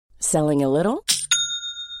Selling a little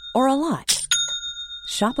or a lot?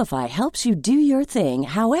 Shopify helps you do your thing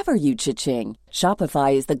however you cha-ching.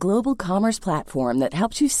 Shopify is the global commerce platform that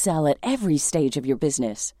helps you sell at every stage of your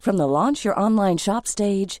business. From the launch your online shop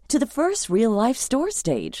stage to the first real-life store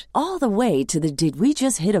stage, all the way to the did we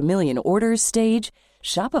just hit a million orders stage.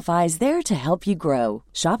 Shopify is there to help you grow.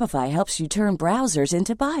 Shopify helps you turn browsers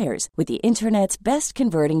into buyers with the internet's best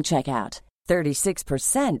converting checkout.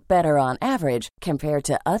 36% better on average compared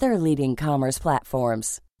to other leading commerce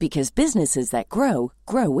platforms. Because businesses that grow,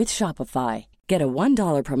 grow with Shopify. Get a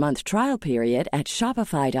 $1 per month trial period at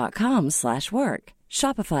shopify.com/work.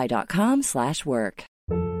 Shopify.com/work.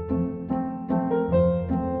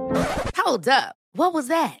 Hold up. What was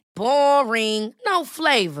that? Boring. No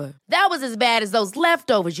flavor. That was as bad as those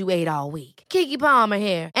leftovers you ate all week. Keke Palmer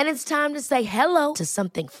here, and it's time to say hello to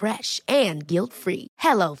something fresh and guilt-free.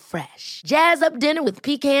 HelloFresh. Jazz up dinner with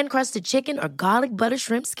pecan-crusted chicken or garlic butter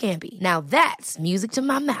shrimp scampi. Now that's music to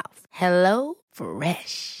my mouth.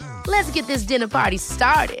 HelloFresh. Let's get this dinner party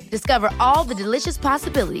started. Discover all the delicious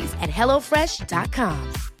possibilities at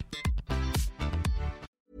HelloFresh.com.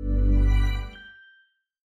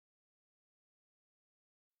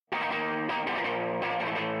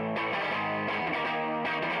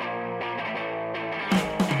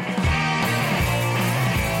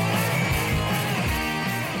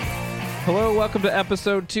 Hello, welcome to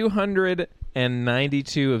episode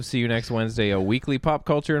 292 of See You Next Wednesday, a weekly pop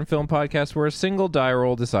culture and film podcast where a single die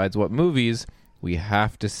roll decides what movies we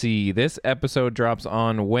have to see. This episode drops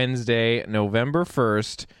on Wednesday, November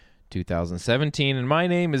 1st, 2017, and my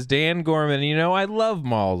name is Dan Gorman, and you know, I love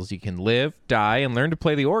malls. You can live, die, and learn to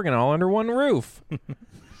play the organ all under one roof.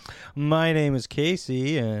 My name is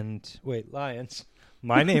Casey, Lyons.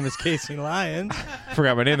 My name is Casey Lyons.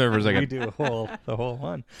 Forgot my name there for a second. We do the whole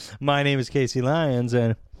one. My name is Casey Lyons,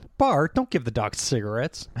 and Bart, don't give the dog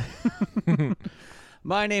cigarettes.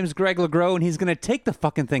 My name's Greg LeGros, and he's going to take the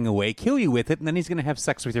fucking thing away, kill you with it, and then he's going to have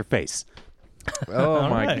sex with your face. Oh,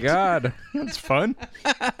 my right. God. That's fun.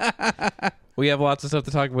 We have lots of stuff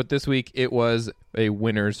to talk about this week. It was a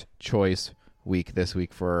winner's choice week this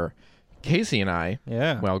week for Casey and I.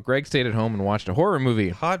 Yeah. Well, Greg stayed at home and watched a horror movie.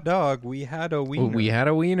 Hot dog, we had a wiener. We had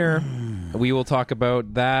a wiener. We will talk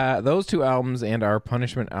about those two albums and our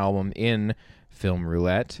Punishment album in Film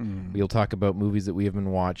Roulette. We'll talk about movies that we have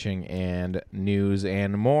been watching and news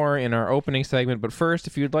and more in our opening segment. But first,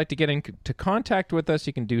 if you'd like to get into contact with us,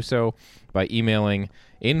 you can do so by emailing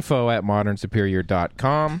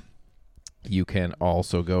info@modernsuperior.com. You can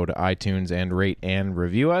also go to iTunes and rate and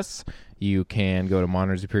review us. You can go to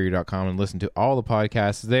modernsuperior.com and listen to all the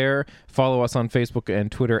podcasts there. Follow us on Facebook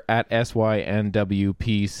and Twitter at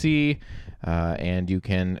SYNWPC. And you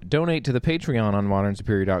can donate to the Patreon on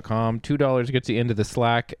modernsuperior.com. $2 gets you into the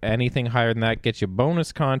Slack. Anything higher than that gets you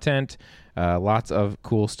bonus content. Lots of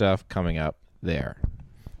cool stuff coming up there.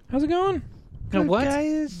 How's it going? Good, what?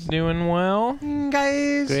 guys? Doing well?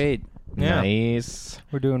 Guys? Great. Yeah. Nice.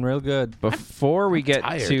 We're doing real good. Before we get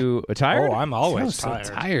tired. to... Tired? Oh, I'm always So tired.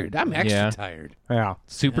 tired. I'm extra Yeah. tired. Yeah.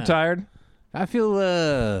 Super Yeah. tired? I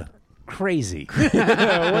feel crazy. You know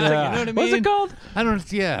what I mean? What's it called? I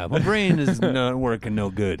don't. Yeah, my brain is not working no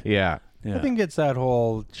good. Yeah. Yeah. I think it's that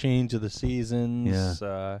whole change of the seasons.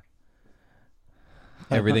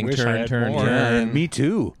 Everything I wish I turn. had more. Me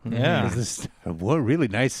too. Yeah. This is a really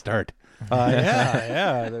nice start.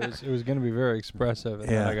 Yeah. It was going to be very expressive, and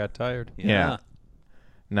then Yeah. I got tired. Yeah.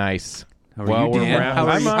 Nice. How are well, you, we're Dan? round- How are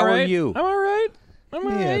I'm you? all How are right. you? I'm all right. I'm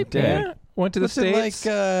all Yeah, right. Dan. Yeah. Went to the What's it States.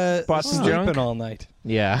 like bought some sleeping junk? all night?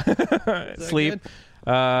 Yeah. Sleep.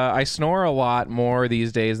 I snore a lot more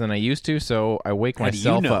these days than I used to, so I wake How do you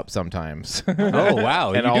myself know? up sometimes. Oh, wow.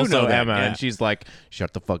 And You do also know that, Emma, yeah. and she's like,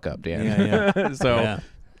 "Shut the fuck up, Dan." Yeah. So Yeah.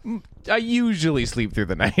 I usually sleep through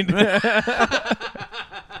the night.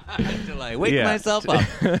 Until I wake Yeah. myself up.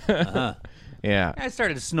 Yeah. I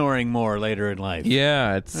started snoring more later in life.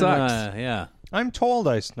 Yeah, it sucks. Yeah. I'm told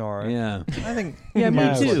I snore. Yeah. I think Yeah, me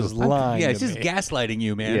Miles too. is lying Yeah, to it's just me. gaslighting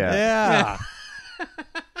you, man. Yeah. Yeah.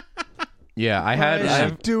 Yeah, Why is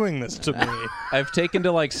she doing this to me? I've taken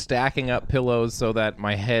to like stacking up pillows so that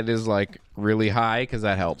my head is like really high because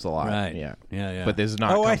that helps a lot. Right. Yeah. Yeah. But this is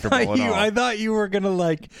not Oh, I comfortable at all. thought you were gonna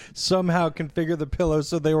like somehow configure the pillows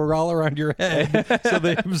so they were all around your head, so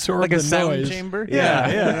they absorb Like the a sound noise. chamber?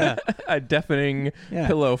 Yeah. A deafening Yeah.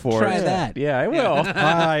 pillow fort. Try that. Yeah, I will.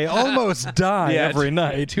 I almost die Yeah, every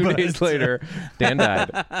night. 2 but days later, Dan died.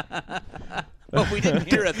 Oh, we didn't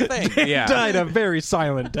hear a thing. Yeah. died a very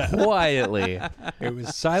silent death. Quietly. It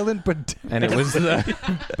was silent, but And it was the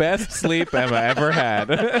best sleep Emma ever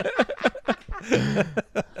had.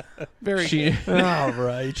 She All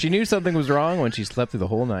right. she knew something was wrong when she slept through the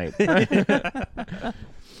whole night.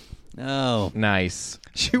 Oh. Nice.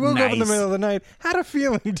 She woke up in the Nice. middle of the night, had a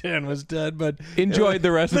feeling Dan was dead, but Enjoyed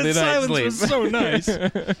the rest of the night's silence sleep. was so nice.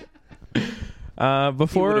 He would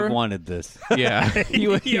Before, have wanted this. yeah, He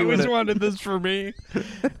always wanted this for me,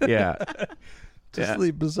 yeah. to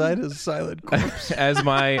sleep beside his silent corpse. As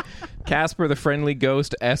my Casper the Friendly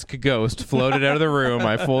Ghost-esque ghost floated out of the room,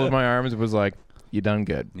 I folded my arms and was like, "You done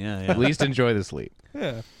good. Yeah, At least enjoy the sleep."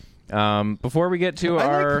 Yeah. Before we get to I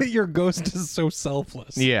our like that your ghost is so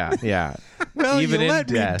selfless. yeah. Well, even you in let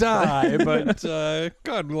death. me die, but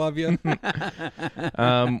God love you.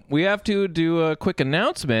 We have to do a quick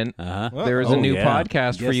announcement. Uh-huh. There is a Oh, new yeah.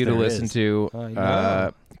 podcast for Yes, you to there listen is. to, I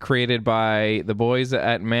know. created by the boys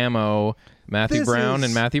at Mammo, Matthew This Brown is-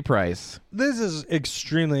 and Matthew Price. This is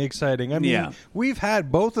extremely exciting. I mean, Yeah. we've had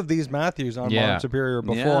both of these Matthews on Yeah. Modern Superior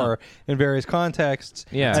before in various contexts.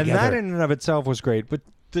 Yeah. And that Together. in and of itself was great. But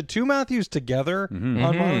the two Matthews together on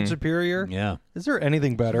Modern Superior, Yeah. is there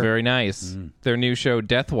anything better? Very nice. Their new show,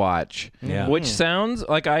 Death Watch, Yeah. which sounds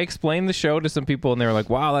like I explained the show to some people and they were like,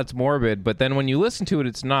 wow, that's morbid. But then when you listen to it,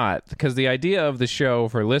 it's not. Because the idea of the show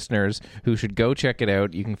for listeners who should go check it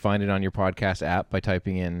out, you can find it on your podcast app by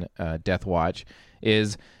typing in Death Watch,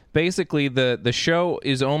 is basically the show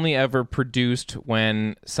is only ever produced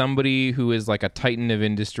when somebody who is like a titan of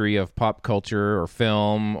industry of pop culture or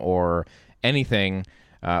film or anything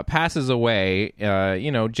passes away.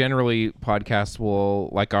 Generally podcasts will,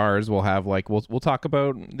 like ours, will have like we'll talk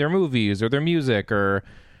about their movies or their music or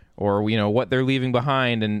what they're leaving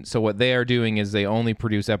behind. And so what they are doing is they only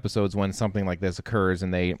produce episodes when something like this occurs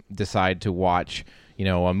and they decide to watch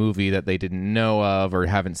a movie that they didn't know of or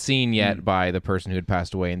haven't seen yet by the person who had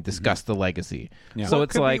passed away and discuss the legacy. Yeah. So What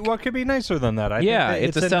it's could like, be, what could be nicer than that? I yeah, think that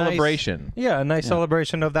it's a nice- celebration. a nice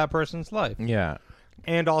celebration of that person's life. Yeah.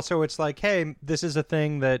 And also, it's like, hey, this is a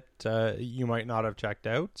thing that you might not have checked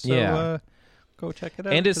out. So Yeah. go check it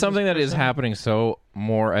out. And it's for something this that is person. happening so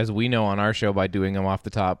more, as we know on our show, by doing them off the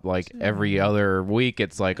top like every other week.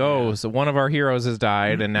 It's like, oh, so one of our heroes has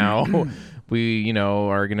died and now we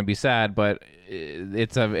are going to be sad. But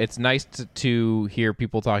it's nice to hear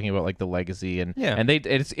people talking about like the legacy and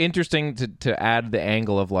it's interesting to add the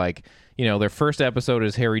angle of like, their first episode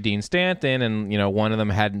is Harry Dean Stanton, and one of them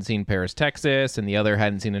hadn't seen Paris, Texas, and the other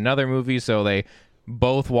hadn't seen another movie, so they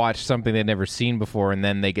both watched something they'd never seen before, and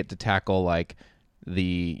then they get to tackle like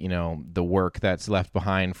the work that's left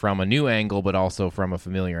behind from a new angle, but also from a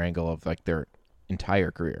familiar angle of like their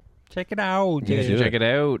entire career. Check it out. You should check it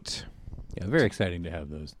out. Yeah, very exciting to have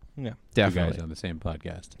those Yeah. two Definitely. guys on the same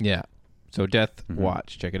podcast. Yeah. So Death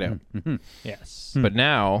Watch, check it out. Yes. But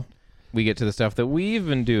now we get to the stuff that we've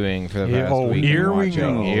been doing for the Yeah, past week. here we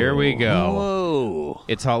Watching. go. Here we go. Whoa.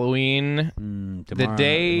 It's Halloween. The Tomorrow.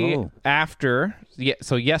 day Oh. after.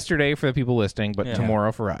 So yesterday for the people listening, but Yeah.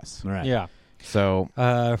 tomorrow for us. All right. Yeah. So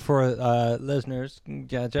For listeners,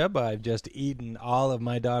 catch up. I've just eaten all of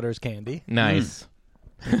my daughter's candy, nice.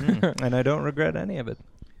 and I don't regret any of it.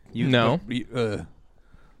 No.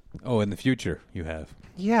 In the future you have.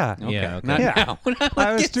 Yeah. Okay. Yeah, okay. Not Yeah. now.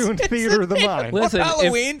 I was doing theater of the mind. Listen, if-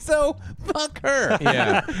 Halloween, so fuck her.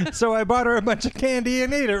 Yeah. So I bought her a bunch of candy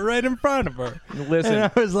and ate it right in front of her. Listen.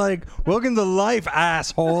 And I was like, welcome to life,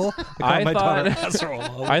 asshole. I I called my daughter thought-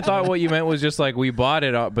 asshole. I thought what you meant was just like we bought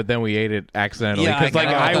it up, but then we ate it accidentally. Yeah, Because like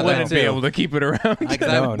I I thought wouldn't that be too. able to keep it around.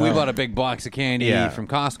 No, We no. bought a big box of candy Yeah. from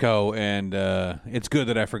Costco, and it's good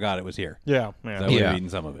that I forgot it was here. Yeah. I Yeah. would Yeah. have eaten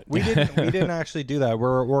some of it. We didn't actually do that.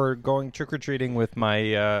 We're going trick or treating with my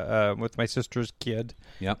sister's kid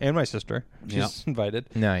Yep. and my sister. She's Yep. invited.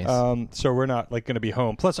 Nice. So we're not like going to be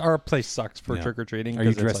home. Plus, our place sucks for Yeah. trick or treating. Are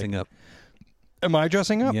you dressing up? Am I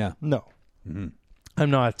dressing up? Yeah. No. I'm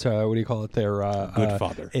not. What do you call it? There. Good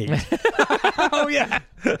father. 8. Oh yeah.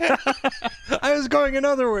 I was going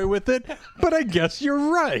another way with it, but I guess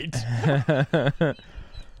you're right.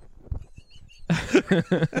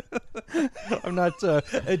 I'm not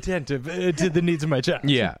attentive to the needs of my child.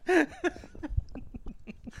 Yeah.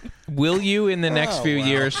 Will you in the next few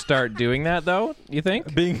years start doing that though? You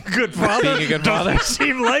think? Being a good father. Being a good father. doesn't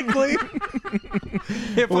seem likely.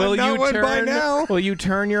 If Will I'm not you one turn? by now. Will you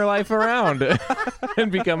turn your life around and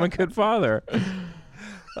become a good father?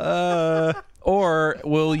 Or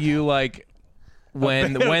will you like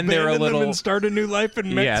when they're a Abandon them little and start a new life in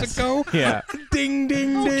Yes. Mexico? Yeah. Ding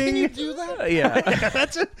ding ding. Can you do that? Yeah.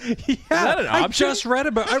 That's a, yeah. that an I option? just read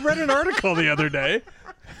an article the other day.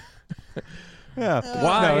 Yeah.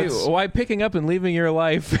 Why? No, it's- Why picking up and leaving your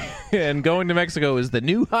life and going to Mexico is the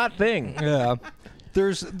new hot thing? Yeah. There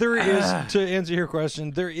is to answer your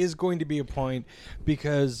question. There is going to be a point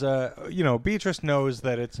because Beatrice knows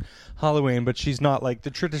that it's Halloween, but she's not like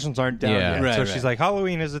the traditions aren't down Yeah. yet. Right, so right. she's like,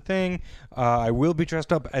 Halloween is a thing. I will be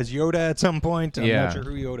dressed up as Yoda at some point. I'm Yeah. not sure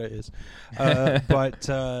who Yoda is, but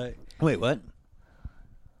Wait, what?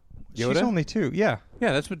 she's Yoda? only 2. Yeah,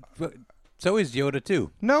 Yeah, that's what. So is Yoda too.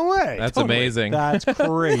 no way. That's Totally. amazing. That's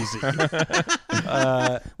crazy.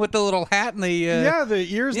 With the little hat and the. Yeah, the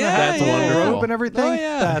ears and the Yeah, hat, the yeah, little yeah. robe and everything. Oh,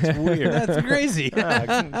 yeah. That's weird. That's crazy.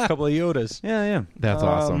 Yeah, a couple of Yodas. yeah. That's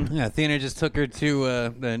awesome. Yeah, Athena just took her to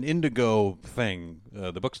an Indigo thing,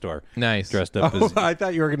 the bookstore. Nice. Dressed up Oh, as I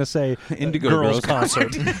thought you were going to say Indigo girls Girls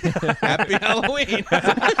concert. Happy Halloween.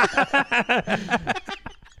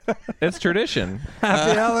 It's tradition.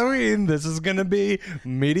 Happy Halloween. This is going to be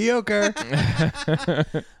mediocre.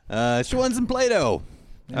 She won some Play-Doh.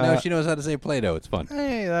 Now she knows how to say Play-Doh. It's fun.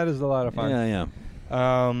 Hey, that is a lot of fun. Yeah.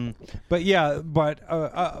 But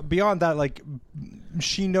beyond that, like,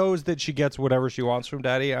 she knows that she gets whatever she wants from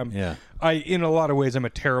Daddy. I in a lot of ways, I'm a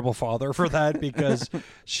terrible father for that because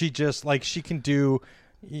she just like she can do.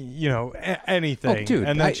 Anything. Oh, dude,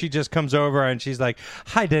 and then she just comes over and she's like,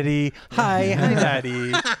 "Hi, Daddy. Hi,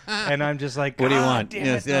 Daddy." And I'm just like, What do you "God want? damn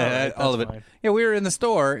Yes, it." yeah, No, all of it. that's fine. Yeah, we were in the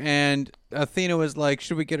store, and Athena was like,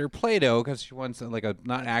 "Should we get her Play-Doh?" Because she wants like a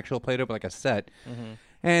not actual Play-Doh, but like a set. Mm-hmm.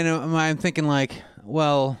 And I'm thinking like,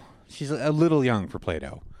 well, she's a little young for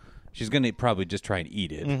Play-Doh. She's gonna probably just try and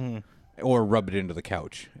eat it. Or rub it into the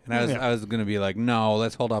couch. And I was going to be like, no,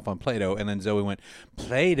 let's hold off on Play-Doh. And then Zoe went,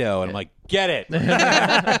 Play-Doh. And I'm like, get it.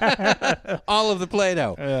 All of the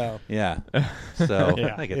Play-Doh. Yeah. So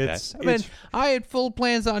Yeah, I get it's- that. I mean, it's- I had full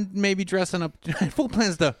plans on maybe dressing up. Full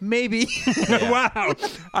plans to maybe Wow.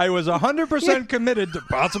 I was 100% committed to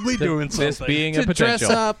possibly doing something. This being a to dress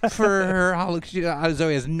potential. up for her Halloween.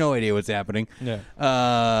 Zoe has no idea what's happening. Yeah.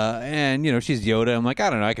 And, she's Yoda. I'm like,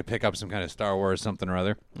 I don't know. I could pick up some kind of Star Wars something or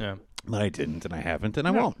other. Yeah. But I didn't, and I haven't, and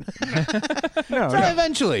I won't. No, So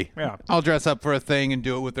eventually, Yeah. I'll dress up for a thing and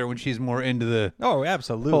do it with her when she's more into the. Oh,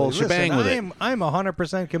 absolutely. Whole Listen, shebang with it. I'm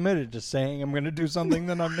 100% committed to saying I'm going to do something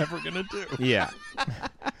that I'm never going to do. Yeah.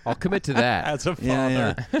 I'll commit to that. As a father,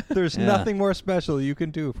 Yeah, there's Yeah. nothing more special you can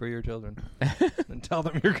do for your children than tell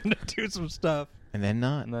them you're going to do some stuff And then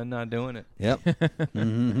not. and then not doing it. Yep.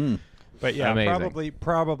 Mm-hmm. But yeah, Amazing.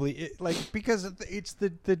 probably, because it's the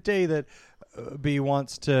day that B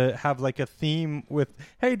wants to have like a theme with,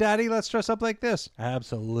 hey, Daddy, let's dress up like this.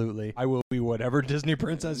 Absolutely, I will be whatever Disney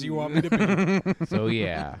princess you want me to be. So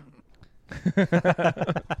yeah.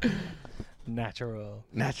 Natural.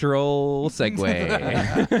 Natural segue.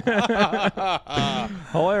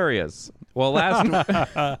 Hilarious. Well,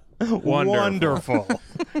 Wonderful.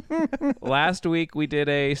 last week we did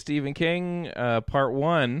a Stephen King part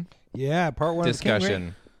 1 Yeah, part 1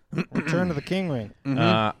 discussion. of the King Ring. Return to the King Ring.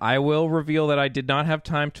 I will reveal that I did not have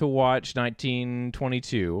time to watch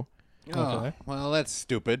 1922, Oh, well, that's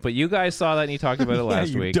stupid. but you guys saw that and you talked about it last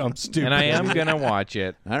you week. dumb stupid. And I am going to watch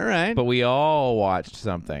it, All right. but we all watched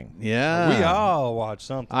something. yeah. We all watch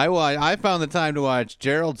something. I found the time to watch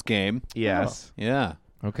Gerald's Game. Yes. Yeah.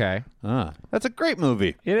 Okay. That's a great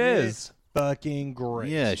movie. It is. Fucking great.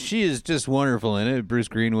 Yeah, she is just wonderful in it. Bruce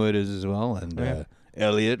Greenwood is as well, and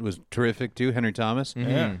Elliot was terrific too. Henry Thomas,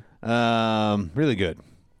 Mm-hmm. really good.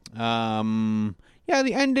 Yeah,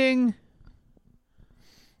 the ending.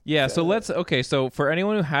 Yeah, so so for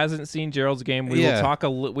anyone who hasn't seen Gerald's Game, we will talk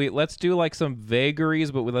let's do like some vagaries,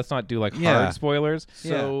 but let's not do like hard spoilers.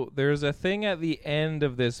 So there's a thing at the end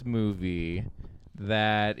of this movie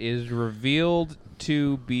that is revealed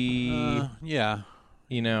to be,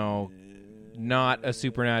 not a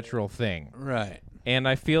supernatural thing. Right. And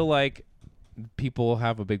I feel like people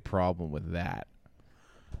have a big problem with that.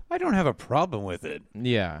 I don't have a problem with it.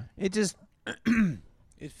 Yeah. It just,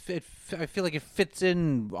 I feel like it fits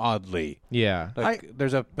in oddly. Yeah. Like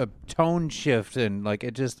there's a tone shift, and like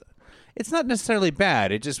it just, it's not necessarily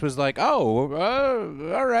bad. It just was like, all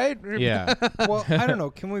right. Yeah. Well, I don't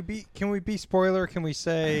know. Can we be spoiler? Can we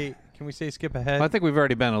say skip ahead? I think we've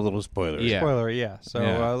already been a little spoilery. Yeah. Spoiler, yeah. So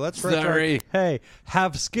Yeah. let's Sorry. Hey,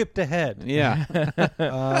 have skipped ahead. Yeah.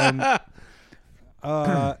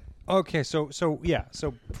 Okay, so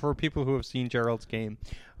for people who have seen Gerald's Game,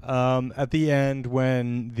 at the end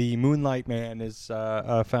when the Moonlight Man is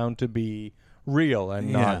found to be real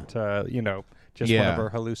and not just one of her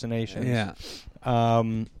hallucinations. Yeah.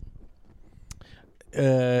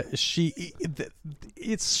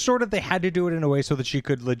 It's sort of, they had to do it in a way so that she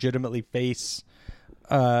could legitimately face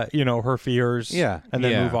her fears and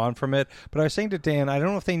then move on from it. But I was saying to Dan, I don't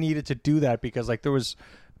know if they needed to do that because like there was,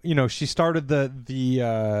 she started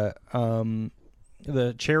the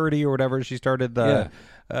the charity or whatever she started.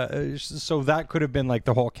 So that could have been like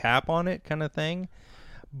the whole cap on it kind of thing.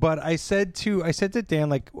 But I said to Dan,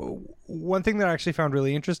 like, one thing that I actually found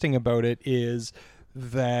really interesting about it is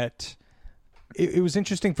that it was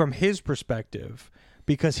interesting from his perspective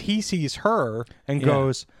because he sees her and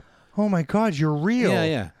goes, "Oh my God, you're real."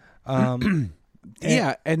 Yeah.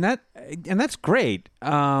 And that's great.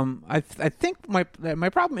 I think my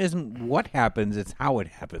problem isn't what happens; it's how it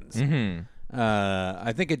happens. Mm-hmm.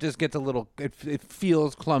 I think it just gets a little. It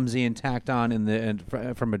feels clumsy and tacked on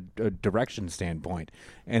from a direction standpoint,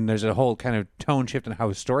 and there's a whole kind of tone shift in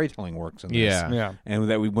how storytelling works in this. Yeah. And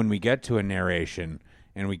that when we get to a narration.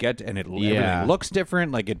 And everything looks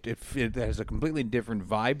different. Like it has a completely different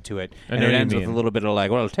vibe to it, and it ends with a little bit of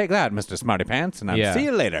like, "Well, take that, Mr. Smarty Pants, and I'll see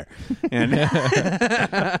you later." And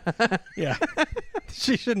yeah,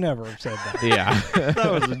 she should never have said that. Yeah,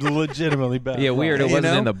 that was legitimately bad. Yeah, weird. It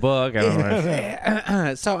wasn't in the book. I don't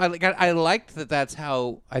know. So I liked that. That's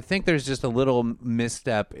how I think. There's just a little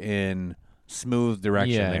misstep in smooth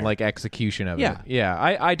direction there. Like execution of Yeah. it. Yeah,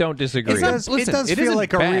 I don't disagree. It does it feel isn't like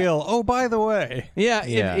bad. a real, oh, by the way.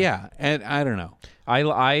 Yeah. And I don't know.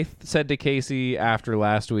 I said to Casey after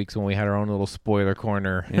last week's when we had our own little spoiler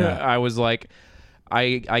corner, I was like,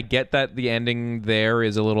 I get that the ending there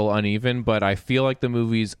is a little uneven, but I feel like the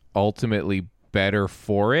movie's ultimately better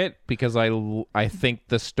for it because I think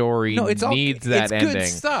the story needs that ending.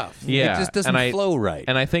 It's good stuff. Yeah, It just doesn't flow right.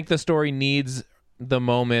 And I think the story needs the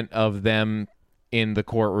moment of them in the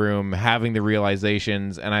courtroom having the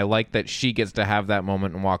realizations, and I like that she gets to have that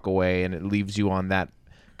moment and walk away, and it leaves you on that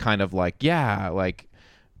kind of like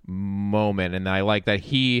moment, and I like that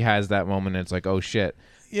he has that moment and it's like, oh shit.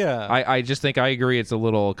 Yeah. I just think I agree it's a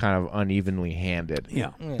little kind of unevenly handed.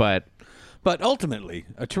 Yeah. But ultimately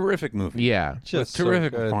a terrific movie. Yeah. With Just so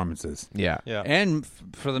terrific good. performances. Yeah. And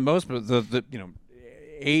for the most part, the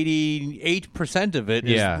 88% of it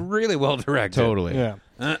is really well directed. Totally. Yeah.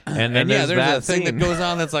 And then there's that a thing scene. that goes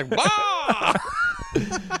on that's like, bah!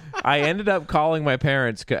 I ended up calling my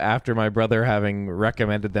parents after my brother having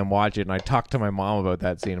recommended them watch it, and I talked to my mom about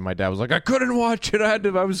that scene, and my dad was like, I couldn't watch it. I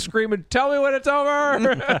was screaming, tell me when it's over.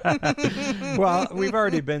 Well, we've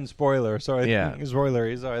already been spoilery, so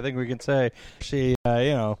I think we can say she,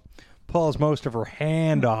 pulls most of her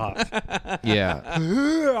hand off. Yeah.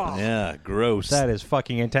 Yeah, gross. That is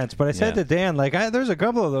fucking intense. But I said to Dan, like, there's a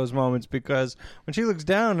couple of those moments because when she looks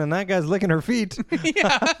down and that guy's licking her feet,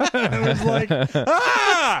 it was like,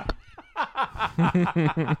 ah!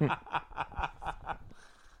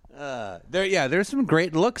 There's some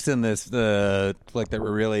great looks in this, like that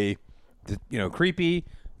were really, creepy,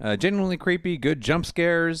 genuinely creepy, good jump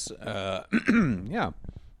scares. Yeah,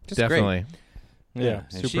 just Definitely. great. Yeah,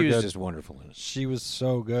 and super she was good. just wonderful in it. She was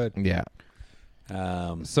so good. Yeah.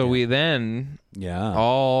 So we then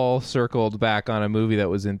all circled back on a movie that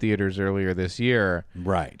was in theaters earlier this year,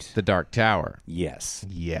 Right. The Dark Tower. Yes.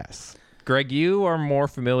 Yes. Greg, you are more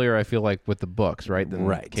familiar, I feel like, with the books, right? Than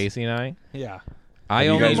Right. Casey and I. Yeah. I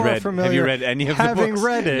you only guys More read- familiar, have you read any of the having books?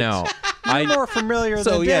 read it. No. I'm more familiar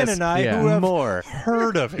So, than yes, Dan and I yeah. who have More.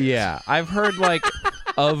 heard of it. Yeah, I've heard like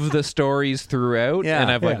of the stories throughout, Yeah. and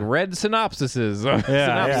I've like Yeah. read synopsises.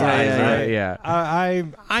 Yeah. Yeah.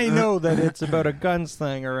 I know that it's about a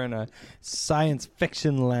gunslinger in a science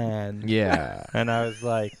fiction land. Yeah. And I was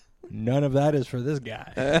like, none of that is for this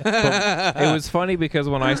guy. It was funny because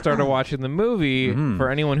when I started watching the movie, for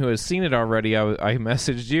anyone who has seen it already, I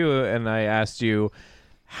messaged you and I asked you,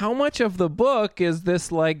 how much of the book is this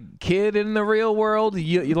like kid in the real world,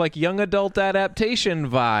 you like young adult adaptation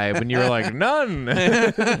vibe? And you were like, none.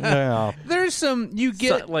 No. There's some you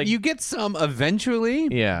get So, like- you get some eventually,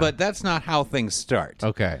 Yeah. but that's not how things start.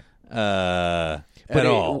 Okay. At But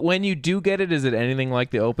all. when you do get it, is it anything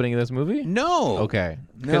like the opening of this movie? No. Okay.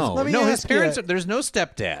 No. Let me No, his ask parents you- there's no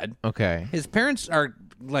stepdad. Okay. His parents are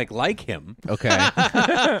like him. Okay.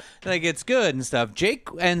 Like it's good and stuff. Jake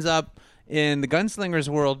ends up in the gunslinger's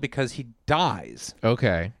world because he dies.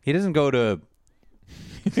 Okay. He doesn't go to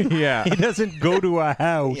Yeah. He doesn't go to a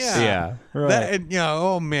house. Yeah. Right. That, and,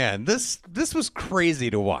 oh man, this was crazy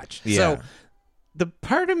to watch. Yeah. So the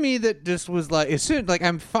part of me that just was like, as soon like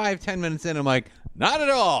I'm 5-10 minutes in, I'm like, not at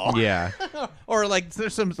all. Yeah. Or like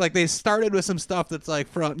there's some like they started with some stuff that's like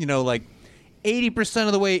from like 80%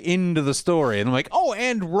 of the way into the story, and I'm like, oh,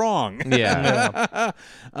 and wrong. Yeah.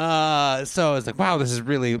 So I was like, wow, this is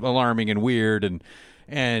really alarming and weird,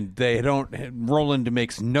 and they don't. Roland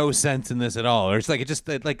makes no sense in this at all. Or it's like it just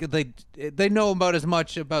like they know about as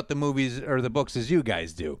much about the movies or the books as you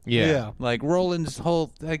guys do. Yeah. Like Roland's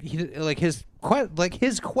whole his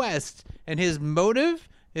quest and his motive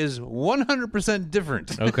is 100%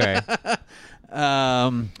 different. Okay.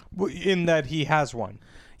 In that he has one.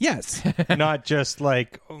 Yes. Not just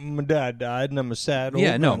like, my dad died and I'm a sad old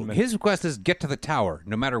Yeah, no. gunman. His quest is get to the tower,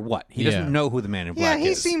 no matter what. He doesn't know who the Man in Yeah, Black he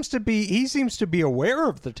is. seems to be aware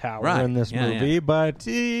of the tower Right. in this Yeah, movie, yeah. but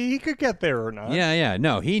he could get there or not. Yeah.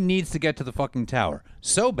 No, he needs to get to the fucking tower.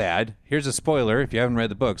 So bad, here's a spoiler if you haven't read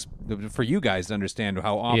the books, for you guys to understand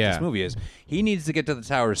how off Yeah. this movie is. He needs to get to the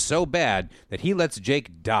tower so bad that he lets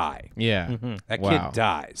Jake die. Yeah. That Wow. kid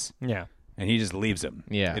dies. Yeah. And he just leaves him.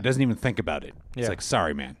 Yeah. It doesn't even think about it. It's Yeah. like,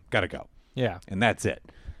 sorry, man, gotta go. Yeah. And that's it.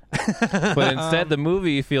 But instead, the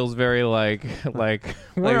movie feels very like Like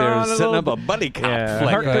we're they're on a setting little- up a buddy cop. Yeah, flick.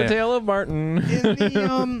 Hark the Tale of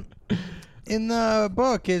Martin. In the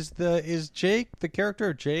book, is Jake, the character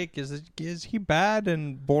of Jake, is he bad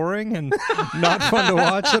and boring and not fun to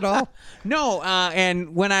watch at all? No,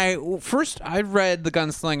 and when I read The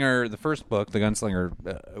Gunslinger, the first book, The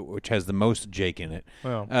Gunslinger, which has the most Jake in it,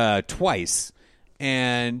 Wow. twice.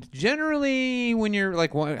 And generally, when you're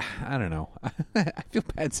like, I don't know, I feel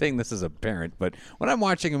bad saying this as a parent, but when I'm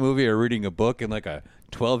watching a movie or reading a book and like a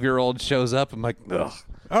 12-year-old shows up, I'm like, ugh.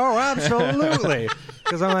 Oh, absolutely.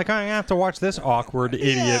 Because I'm like, I have to watch this awkward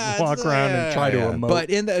idiot walk around and try to emote.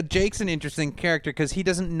 But Jake's an interesting character because he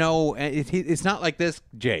doesn't know. It's not like this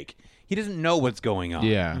Jake. He doesn't know what's going on.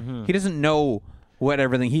 Yeah. Mm-hmm. He doesn't know what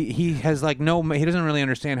everything. He has like no. He doesn't really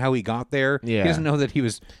understand how he got there. Yeah. He doesn't know that he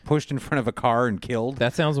was pushed in front of a car and killed.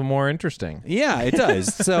 That sounds more interesting. Yeah, it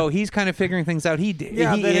does. So he's kind of figuring things out. He than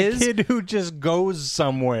is a kid who just goes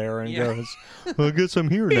somewhere and goes, well, I guess I'm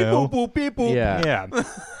here now. Yeah. Yeah.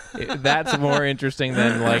 That's more interesting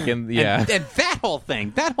than like in And that whole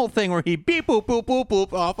thing where he beep boop boop boop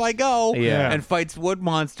boop off I go, Yeah. and fights wood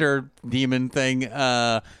monster demon thing.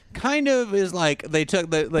 Kind of is like they took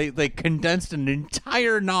they condensed an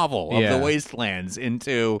entire novel of Yeah. the Wastelands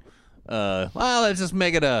into. Let's just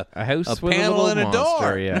make it a house a with panel a and a monster,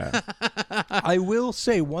 door. Yeah. I will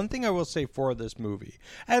say one thing I will say for this movie,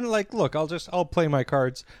 and like, look, I'll play my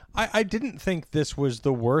cards. I didn't think this was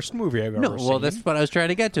the worst movie I've ever No, seen. well, that's what I was trying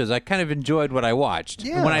to get to. Is I kind of enjoyed what I watched.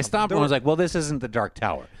 Yeah, And when I stopped, there I was were- like, well, this isn't the Dark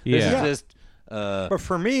Tower. This Yeah. is just. But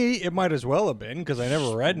for me, it might as well have been because I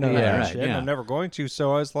never read none of Yeah, that right, shit. yeah. And I'm never going to.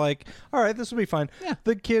 So I was like, all right, this will be fine. Yeah.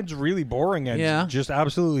 The kid's really boring and Yeah. just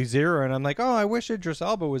absolutely zero. And I'm like, oh, I wish Idris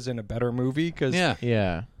Elba was in a better movie because Yeah.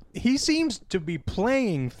 Yeah. he seems to be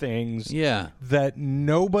playing things Yeah. that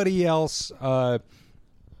nobody else.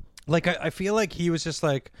 Like, I feel like he was just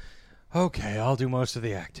like, okay, I'll do most of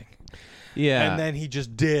the acting. Yeah. And then he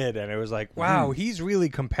just did, and it was like, wow, he's really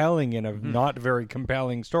compelling in a not very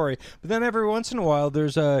compelling story. But then every once in a while,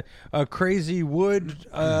 there's a crazy wood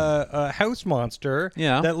house monster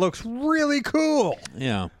Yeah. that looks really cool.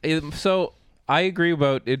 Yeah. So I agree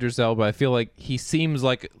about Idris Elba. I feel like he seems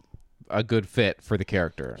like a good fit for the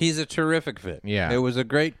character. He's a terrific fit. Yeah. It was a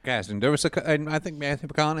great casting. There was and I think Matthew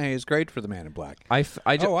McConaughey is great for the Man in Black. I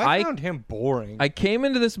found him boring. I came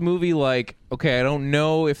into this movie like, okay, I don't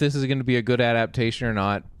know if this is going to be a good adaptation or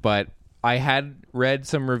not, but I had read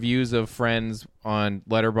some reviews of friends on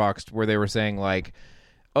Letterboxd where they were saying like,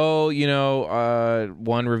 oh,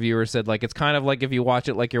 one reviewer said like it's kind of like if you watch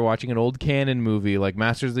it like you're watching an old canon movie like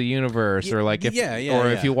Masters of the Universe or like if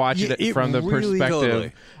you watch it from the really- perspective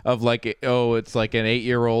Totally. of like it's like an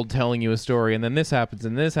 8-year-old telling you a story and then this happens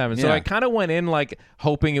and this happens. So Yeah. I kind of went in like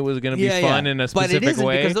hoping it was going to be fun in a but it specific isn't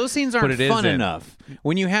way. because those scenes but aren't it fun isn't. enough.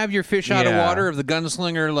 When you have your fish out of Yeah. water of the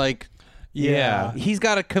gunslinger, like Yeah. he's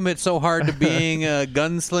got to commit so hard to being a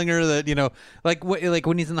gunslinger that like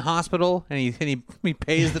when he's in the hospital and he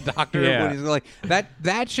pays the doctor Yeah. when he's like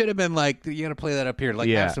that should have been like you got to play that up here like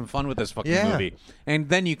Yeah. have some fun with this fucking Yeah. movie and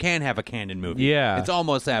then you can have a canon movie. Yeah. It's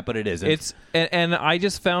almost that, but it isn't. It's and I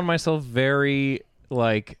just found myself very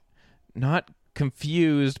like not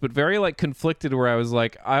confused but very like conflicted where I was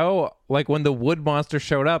like, oh, like when the wood monster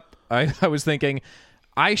showed up, I was thinking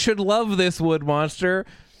I should love this wood monster,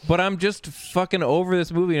 but I'm just fucking over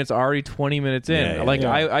this movie and it's already 20 minutes in. Yeah, like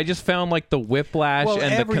yeah. I just found like the whiplash well,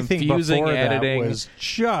 and the everything confusing before editing. that was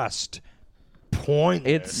just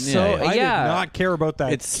pointless. It's so I yeah. did not care about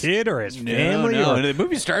that kid or his family. No, or- the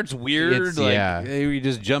movie starts weird. It's- Like yeah. we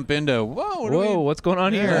just jump into Whoa, what's going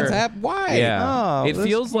on here? Why? Yeah. Oh, It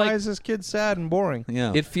feels like why is this kid sad and boring?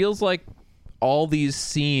 Yeah. It feels like all these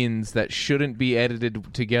scenes that shouldn't be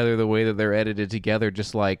edited together the way that they're edited together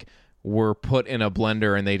just like were put in a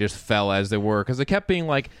blender and they just fell as they were because it kept being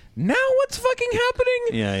like, now what's fucking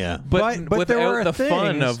happening? Yeah. But there without were the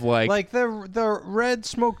fun things, of like the red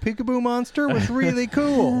smoke peekaboo monster was really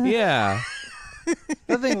cool. yeah,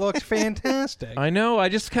 The thing looked fantastic. I know. I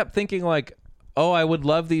just kept thinking like, oh, I would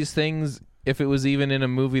love these things if it was even in a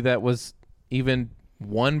movie that was even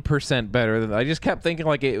 1% better. I just kept thinking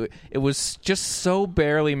like it was just so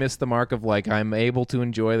barely missed the mark of like I'm able to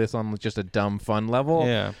enjoy this on just a dumb fun level.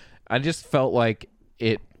 Yeah. I just felt like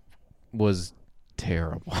it was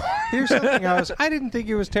terrible. Here's something I didn't think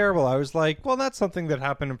it was terrible. I was like, well, that's something that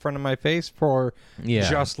happened in front of my face for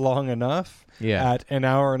just long enough at an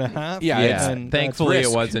hour and a half. Yeah. And thankfully it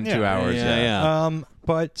wasn't 2 hours.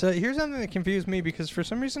 But here's something that confused me because for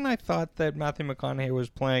some reason I thought that Matthew McConaughey was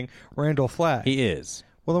playing Randall Flagg. He is.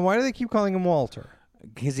 Well, then why do they keep calling him Walter?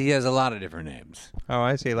 Because he has a lot of different names. Oh,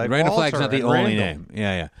 I see. Like Randall Walter Flagg's not the and only Randall. name.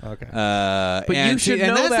 Yeah. Okay. But you should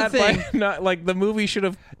know that by not like the movie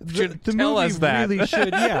should The tell movie us that. really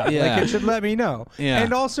should, yeah. Like it should let me know. Yeah.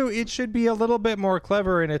 And also it should be a little bit more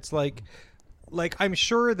clever. And it's like I'm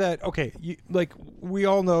sure that we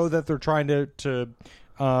all know that they're trying to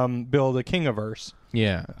build a Kingiverse.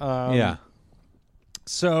 Yeah.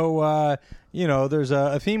 So there's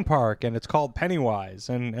a theme park and it's called Pennywise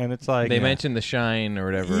and it's like They mentioned The Shine or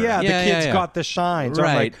whatever. the kid's got the shine. So I'm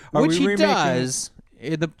right. like, are Which we he remaking? does.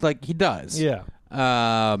 He does. Yeah.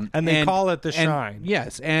 And they call it The Shine.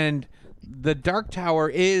 Yes, and the Dark Tower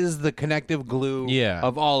is the connective glue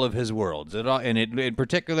of all of his worlds. It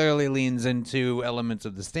particularly leans into elements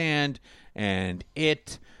of The Stand and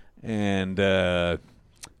It and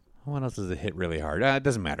what else does it hit really hard? It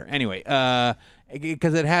doesn't matter. Anyway,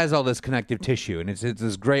 because it has all this connective tissue, and it's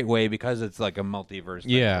this great way because it's like a multiverse.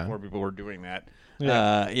 Thing before people were doing that.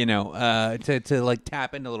 To like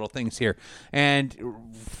tap into little things here, and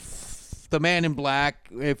the Man in Black,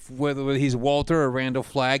 whether he's Walter or Randall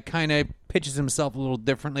Flagg, kind of pitches himself a little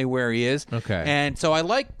differently where he is. Okay, and so I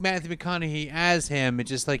like Matthew McConaughey as him.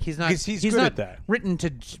 It's just like he's good not at that. Written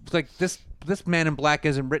to like this Man in Black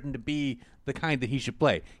isn't written to be the kind that he should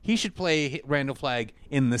play. He should play Randall Flagg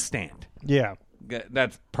in The Stand. Yeah.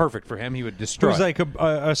 That's perfect for him. He would destroy. It was like a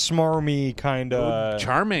smarmy kind of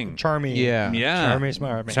charming. Yeah. Charmy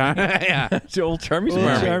smarmy. Yeah. Old Charmy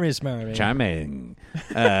Smarmy. Charmy smarmy. Charming.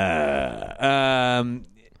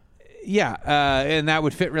 And that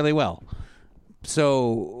would fit really well.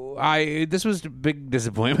 So this was a big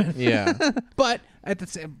disappointment. Yeah. But at the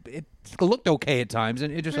same, it looked okay at times,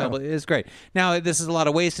 and Idris Elba is great. Now this is a lot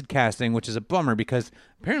of wasted casting, which is a bummer because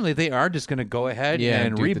apparently they are just going to go ahead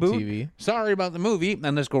and do the reboot. TV. Sorry about the movie,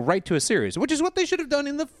 and let's go right to a series, which is what they should have done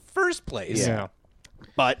in the first place. Yeah.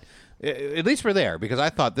 But at least we're there because I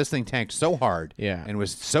thought this thing tanked so hard and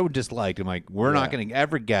was so disliked. I'm like, we're not going to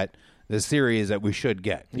ever get the series that we should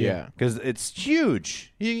get. Yeah. Because it's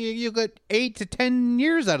huge. You get 8 to 10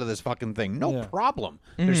 years out of this fucking thing. No problem.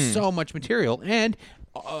 There's so much material, and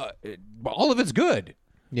all of it's good.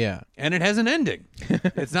 Yeah. And it has an ending.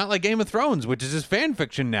 It's not like Game of Thrones, which is just fan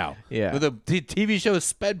fiction now. Yeah. With the TV show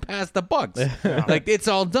sped past the books. Like, it's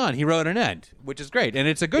all done. He wrote an end, which is great. And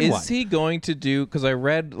it's a good one. Is he going to do, because I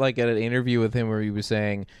read like at an interview with him where he was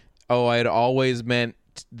saying, I had always meant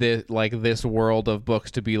this world of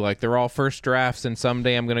books to be like, they're all first drafts and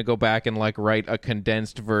someday I'm going to go back and like write a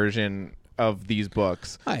condensed version of these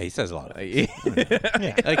books. He says a lot of things.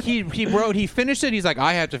 Like he finished it. He's like,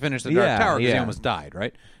 I have to finish the Dark Tower because he almost died,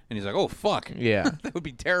 right? And he's like, oh fuck, that would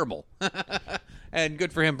be terrible. And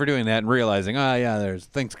good for him for doing that and realizing, there's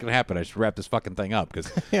things can happen. I should wrap this fucking thing up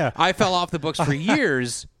because I fell off the books for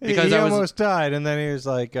years because he I was almost died, and then he was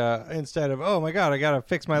like, instead of, oh my god, I gotta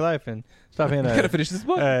fix my life and stop being gotta finish this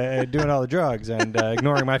book, doing all the drugs and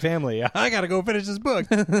ignoring my family. I gotta go finish this book.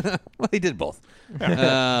 Well, he did both.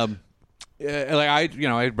 I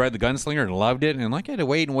read The Gunslinger and loved it, and like I had to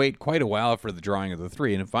wait quite a while for the drawing of the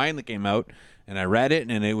 3, and it finally came out, and I read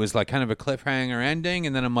it, and it was like kind of a cliffhanger ending,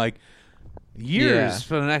 and then I'm like, years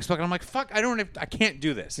for the next book, and I'm like, fuck, I can't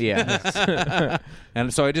do this. Yeah.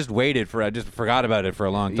 And so I just forgot about it for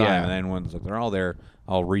a long time, and then once they're all there,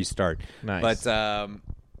 I'll restart. Nice. But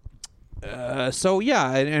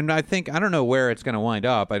and I think I don't know where it's going to wind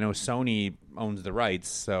up. I know Sony owns the rights,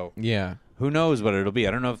 so who knows what it'll be.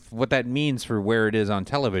 I don't know what that means for where it is on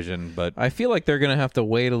television, but I feel like they're going to have to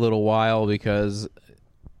wait a little while because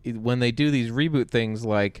when they do these reboot things,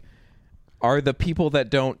 like, are the people that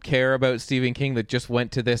don't care about Stephen King that just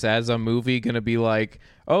went to this as a movie going to be like,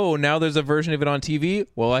 oh, now there's a version of it on TV?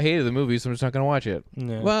 Well, I hated the movie, so I'm just not going to watch it.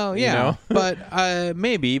 No. Well, yeah, You know? but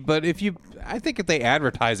maybe. But I think if they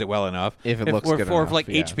advertise it well enough, if it looks good or enough, if like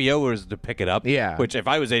HBO was to pick it up, which if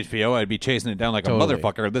I was HBO, I'd be chasing it down like a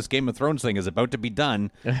motherfucker. This Game of Thrones thing is about to be done,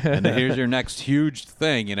 and here's your next huge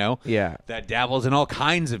thing, that dabbles in all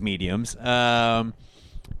kinds of mediums.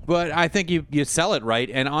 But I think you sell it right,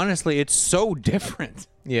 and honestly, it's so different.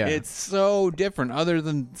 Yeah. It's so different other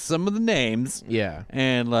than some of the names. Yeah.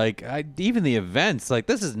 And, like, even the events, like,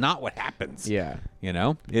 this is not what happens. Yeah. You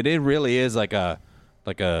know? It really is like an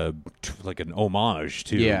homage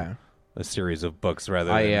to a series of books rather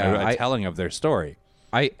than a telling of their story.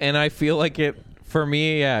 I feel like it, for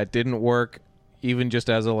me, it didn't work even just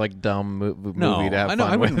as a like dumb movie to have fun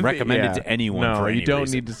I wouldn't with. recommend it to anyone. No, for any you don't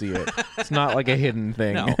reason. need to see it. It's not like a hidden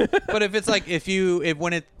thing. No, but if it's like if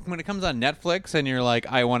when it comes on Netflix and you're like,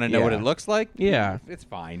 I want to know what it looks like. Yeah, it's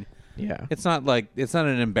fine. Yeah, it's not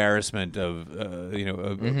an embarrassment of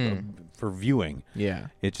for viewing. Yeah,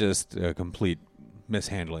 it's just a complete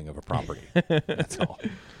mishandling of a property. That's all.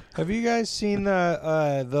 Have you guys seen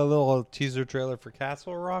the little teaser trailer for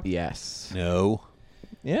Castle Rock? Yes. No.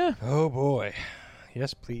 Yeah. Oh boy.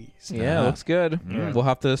 Yes, please. Yeah, looks good. We'll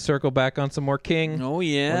have to circle back on some more King. Oh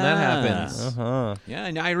yeah, when that happens. Yeah,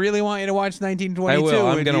 and I really want you to watch 1922. I will.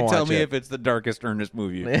 I'm going to watch tell me it. if it's the darkest Ernest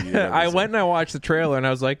movie. You've I ever went and I watched the trailer and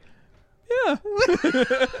I was like, yeah.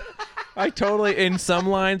 I totally, in some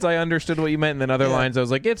lines I understood what you meant, and then other lines I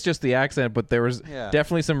was like, it's just the accent. But there was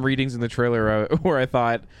definitely some readings in the trailer where I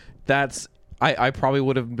thought that's. I probably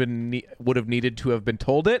would have needed to have been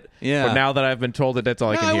told it. Yeah. But now that I've been told it, that's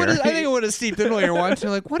all I can hear. I think it would have steeped in while you're watching.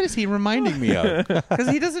 You're like, what is he reminding me of? Because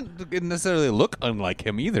he doesn't necessarily look unlike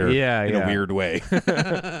him either. Yeah, in a weird way.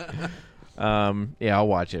 I'll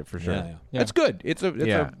watch it for sure. Yeah. That's good. It's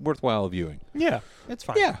a worthwhile viewing. Yeah, it's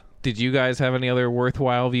fine. Yeah. Did you guys have any other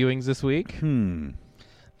worthwhile viewings this week?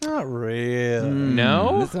 Not really.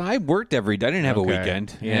 No? Listen, I worked every day. I didn't have a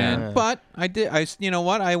weekend. Yeah. But I did. You know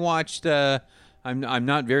what? I watched. I'm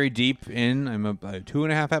not very deep in. I'm about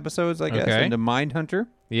 2.5 episodes, I guess, into Mindhunter.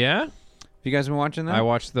 Yeah. Have you guys been watching that? I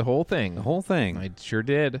watched the whole thing. The whole thing. I sure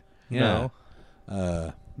did. Yeah. No.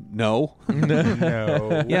 No.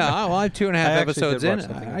 Yeah, well, I have 2.5 episodes in.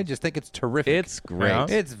 I just think it's terrific. It's great. Yeah.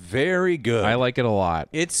 It's very good. I like it a lot.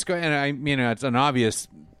 It's great, and it's an obvious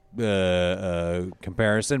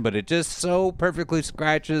comparison, but it just so perfectly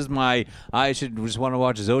scratches my I should just want to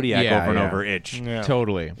watch Zodiac over and over itch. Yeah.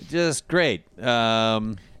 Totally. Just great.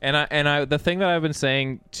 And I the thing that I've been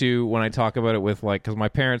saying to when I talk about it with like, because my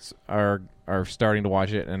parents are starting to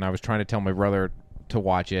watch it, and I was trying to tell my brother to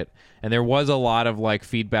watch it, and there was a lot of like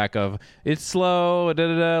feedback of it's slow,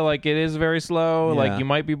 like it is very slow, like you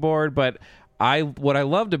might be bored, but what I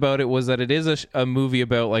loved about it was that it is a movie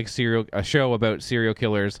about like a show about serial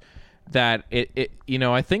killers. That it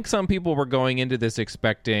I think some people were going into this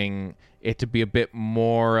expecting it to be a bit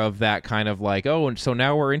more of that kind of like, oh, and so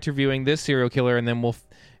now we're interviewing this serial killer, and then we'll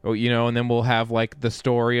have like the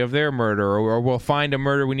story of their murder, or we'll find a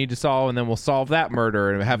murder we need to solve, and then we'll solve that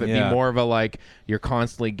murder, and have it be more of a like you're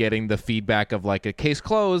constantly getting the feedback of like a case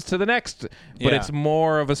closed to the next, but it's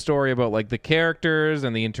more of a story about like the characters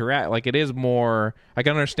and the like it is more. I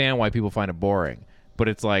can understand why people find it boring. But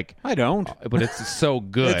it's like I don't. But it's so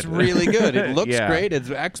good. It's really good. It looks great. It's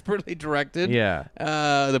expertly directed. Yeah.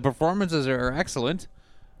 The performances are excellent.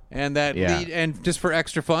 And that lead, and just for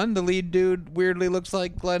extra fun, the lead dude weirdly looks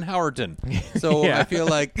like Glenn Howerton. So I feel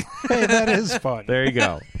like hey, that is fun. There you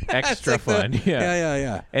go. Extra like fun.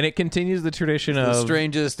 Yeah. And it continues the tradition of the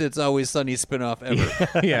strangest It's Always Sunny spinoff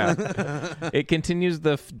ever. Yeah. It continues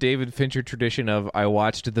the David Fincher tradition of I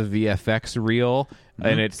watched the VFX reel,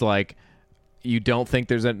 and it's like you don't think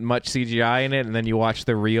there's much CGI in it, and then you watch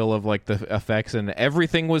the reel of like the effects, and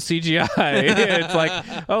everything was CGI. It's like,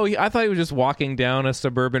 oh, I thought he was just walking down a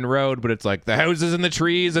suburban road, but it's like the houses and the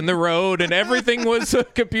trees and the road and everything was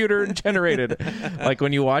computer generated. Like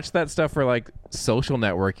when you watch that stuff for like Social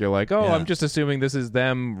Network, you're like, oh, I'm just assuming this is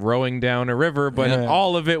them rowing down a river, but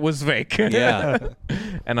all of it was fake. Yeah.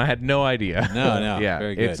 And I had no idea. No. Yeah,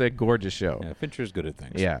 very good. it's a gorgeous show. Yeah, Fincher's good at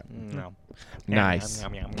things. Yeah. No. Nice.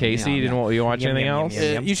 Casey, you watch anything else?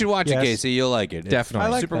 You should watch it, Casey. You'll like it.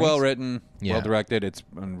 Definitely. It's super well written, Yeah. well directed. It's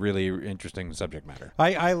a really interesting subject matter.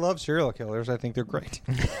 I love serial killers. I think they're great.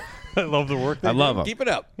 I love the work. I love them. Keep it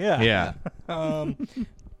up. Yeah.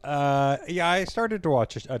 I started to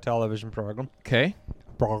watch a television program. Okay.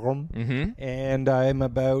 And I'm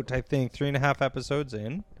about, I think, 3.5 episodes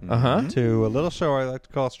in Uh-huh. to a little show I like to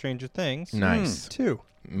call Stranger Things. Nice. 2.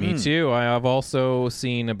 Me too. I have also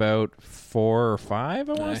seen about 4 or 5,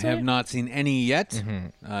 I want I to say. have not seen any yet.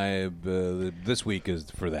 This week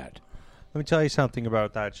is for that. Let me tell you something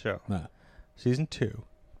about that show. Uh. Season 2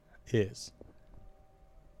 is,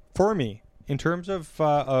 for me, in terms of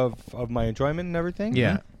my enjoyment and everything,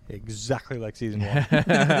 Yeah. exactly like season 1.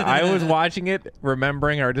 I was watching it,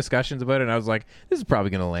 remembering our discussions about it, and I was like, this is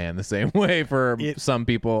probably going to land the same way for some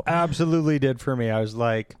people. Absolutely did for me. I was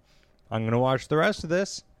like, I'm going to watch the rest of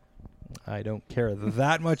this. I don't care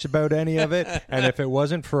that much about any of it. And if it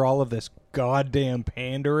wasn't for all of this goddamn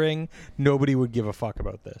pandering, nobody would give a fuck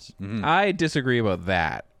about this. I disagree about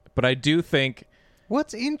that, but I do think...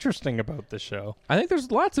 What's interesting about the show? I think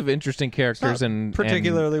there's lots of interesting characters and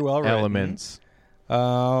particularly well written elements.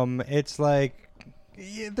 It's like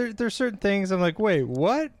there's certain things I'm like, wait,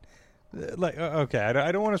 what? Like, okay,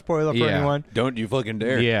 I don't want to spoil it for anyone. Don't you fucking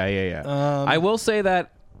dare. Yeah. I will say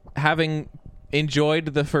that having enjoyed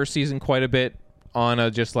the first season quite a bit on a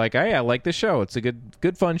just like, hey, I like the show. It's a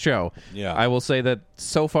good fun show. Yeah. I will say that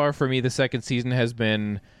so far for me, the second season has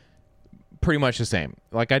been pretty much the same.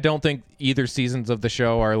 Like, I don't think either seasons of the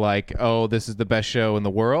show are like, oh, this is the best show in the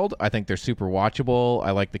world. I think they're super watchable. I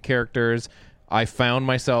like the characters. I found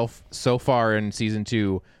myself so far in season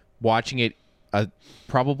 2 watching it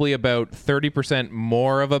probably about 30%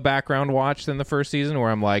 more of a background watch than the first season, where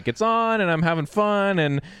I'm like, it's on and I'm having fun,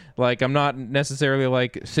 and like I'm not necessarily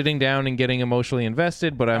like sitting down and getting emotionally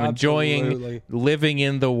invested, but I'm enjoying living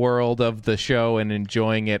in the world of the show and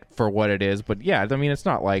enjoying it for what it is. But yeah, I mean, it's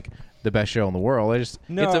not like the best show in the world. It's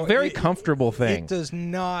a very comfortable thing. It does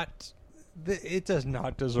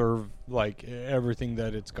not deserve like everything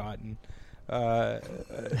that it's gotten.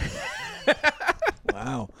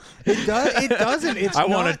 Wow. It doesn't. It's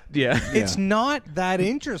It's not that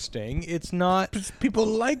interesting. It's not. People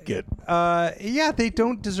like it. They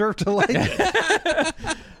don't deserve to like it.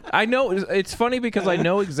 I know. It's funny because I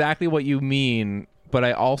know exactly what you mean, but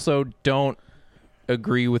I also don't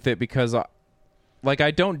agree with it because I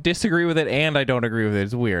don't disagree with it and I don't agree with it.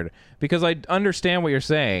 It's weird because I understand what you're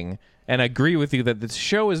saying and I agree with you that this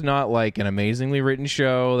show is not like an amazingly written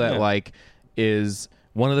show that like is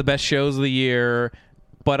one of the best shows of the year,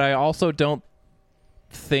 but I also don't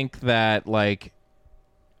think that like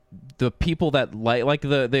the people that like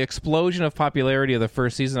the explosion of popularity of the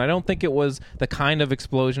first season, I don't think it was the kind of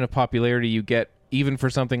explosion of popularity you get even for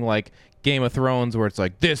something like Game of Thrones, where it's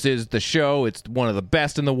like, this is the show, it's one of the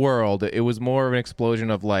best in the world. It was more of an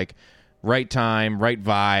explosion of like right time, right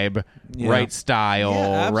vibe, right style,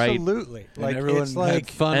 absolutely. Right. Like everyone it's like had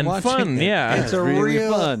fun and watching fun, it. it's a really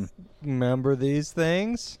real fun. Remember these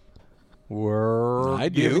things? We're I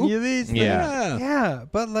giving do. you these things. Yeah,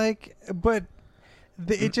 but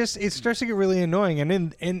it starts to get really annoying,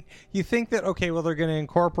 and you think that okay, well they're going to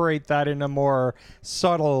incorporate that in a more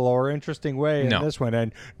subtle or interesting way in this one,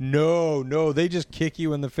 and no, they just kick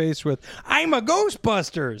you in the face with "I'm a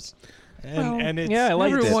Ghostbusters," and it's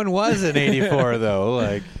everyone was in '84 though,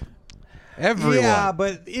 like everyone. Yeah,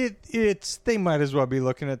 but it's they might as well be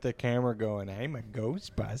looking at the camera going, "I'm a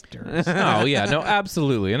Ghostbusters." Oh yeah, no,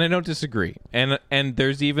 absolutely, and I don't disagree. And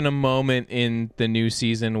there's even a moment in the new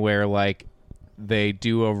season where like they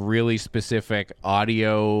do a really specific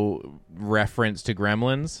audio reference to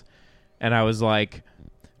Gremlins, and I was like,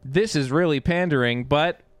 this is really pandering,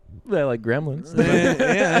 but they like Gremlins. But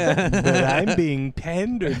I'm being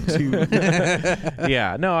pandered to.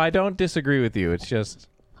 Yeah, no, I don't disagree with you. It's just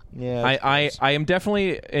I am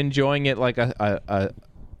definitely enjoying it like a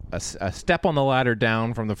step on the ladder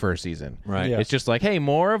down from the first season. Right. Yeah. It's just like, hey,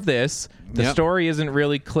 more of this. The story isn't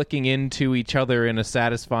really clicking into each other in a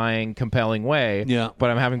satisfying, compelling way. Yeah. But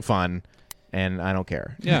I'm having fun, and I don't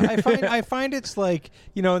care. Yeah. I find it's like,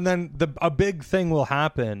 and then a big thing will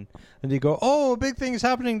happen, and you go, oh, a big thing is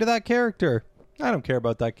happening to that character. I don't care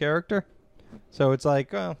about that character. So it's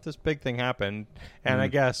like, oh, this big thing happened, and I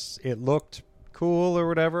guess it looked cool or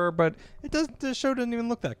whatever, but the show doesn't even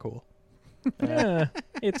look that cool. Yeah,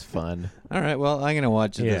 it's fun. All right, well, I'm going to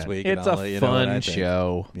watch it this week. It's and I'll a let you know what I fun think.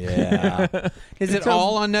 show. Yeah. Is it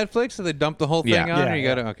all on Netflix? So they dump the whole thing on? Yeah. Or you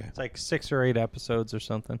gotta, okay. It's like 6 or 8 episodes or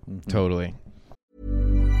something. Totally.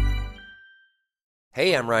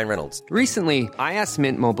 Hey, I'm Ryan Reynolds. Recently, I asked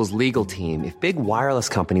Mint Mobile's legal team if big wireless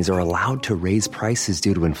companies are allowed to raise prices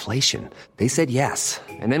due to inflation. They said yes.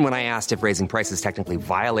 And then when I asked if raising prices technically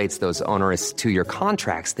violates those onerous 2-year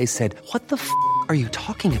contracts, they said, what the f*** are you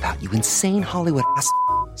talking about, you insane Hollywood ass f-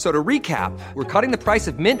 So to recap, we're cutting the price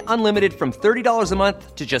of Mint Unlimited from $30 a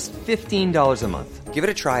month to just $15 a month. Give it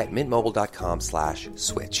a try at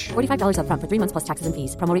mintmobile.com/switch. $45 up front for 3 months plus taxes and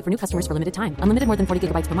fees. Promo rate for new customers for limited time. Unlimited more than 40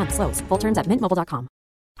 gigabytes per month. Slows full terms at mintmobile.com.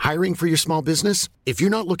 Hiring for your small business? If you're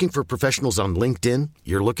not looking for professionals on LinkedIn,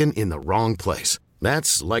 you're looking in the wrong place.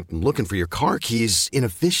 That's like looking for your car keys in a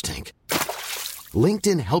fish tank.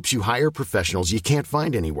 LinkedIn helps you hire professionals you can't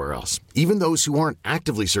find anywhere else, even those who aren't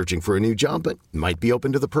actively searching for a new job but might be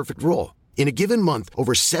open to the perfect role. In a given month,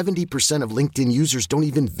 over 70% of LinkedIn users don't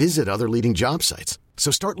even visit other leading job sites.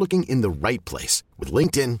 So start looking in the right place. With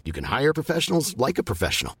LinkedIn, you can hire professionals like a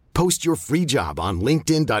professional. Post your free job on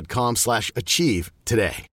linkedin.com/achieve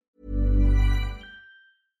today.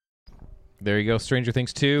 There you go. Stranger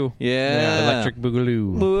Things 2. Yeah. Electric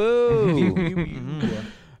Boogaloo.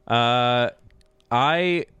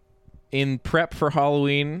 In prep for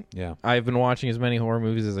Halloween, I've been watching as many horror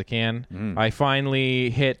movies as I can. I finally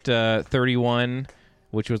hit 31,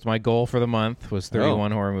 which was my goal for the month, was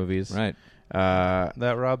 31 horror movies. Right.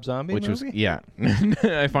 That Rob Zombie which movie? was, yeah.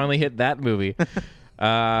 I finally hit that movie.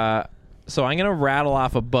 So I'm going to rattle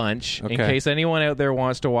off a bunch in case anyone out there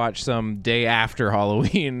wants to watch some day after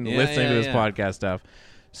Halloween listening to this podcast stuff.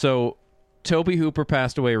 So Tobe Hooper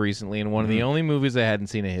passed away recently, and one of the only movies I hadn't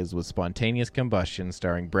seen of his was Spontaneous Combustion,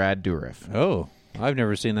 starring Brad Dourif. Oh, I've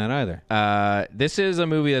never seen that either. This is a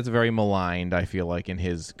movie that's very maligned, I feel like, in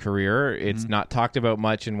his career. It's not talked about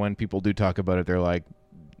much, and when people do talk about it, they're like,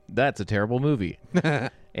 that's a terrible movie.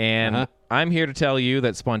 And I'm here to tell you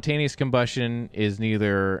that Spontaneous Combustion is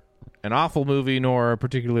neither an awful movie nor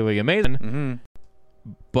particularly amazing,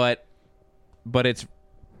 but it's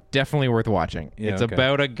definitely worth watching. Yeah, it's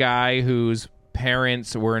about a guy whose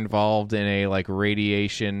parents were involved in a like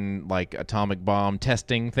radiation, like atomic bomb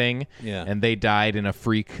testing thing, and they died in a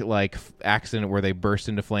freak like accident where they burst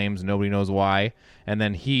into flames. Nobody knows why, and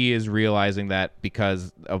then he is realizing that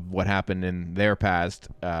because of what happened in their past,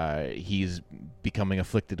 he's becoming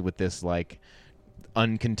afflicted with this like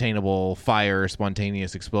uncontainable fire,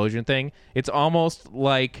 spontaneous explosion thing. It's almost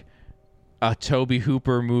like a Tobe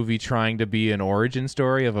Hooper movie trying to be an origin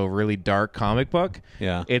story of a really dark comic book.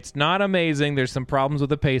 Yeah. It's not amazing. There's some problems with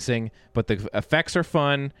the pacing, but the effects are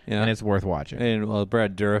fun, and it's worth watching. And, well,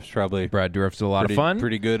 Brad Dourif's a lot of fun.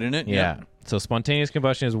 Pretty good in it. Yeah. So Spontaneous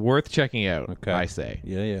Combustion is worth checking out, I say.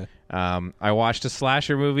 Yeah. I watched a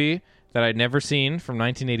slasher movie that I'd never seen from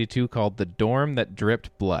 1982 called The Dorm That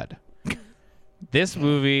Dripped Blood. This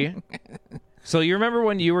movie... So you remember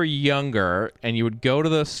when you were younger and you would go to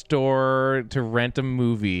the store to rent a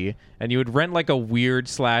movie and you would rent like a weird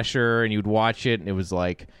slasher and you'd watch it and it was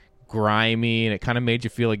like grimy and it kind of made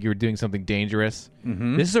you feel like you were doing something dangerous?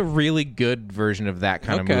 This is a really good version of that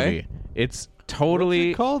kind of movie. It's totally...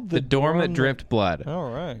 What's it called? The Dorm That Dripped Blood.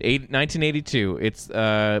 All right. 1982. It's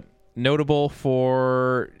notable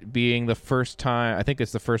for being the first time... I think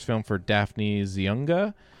it's the first film for Daphne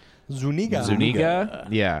Zuniga.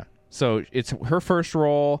 Yeah. So it's her first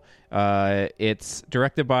role. It's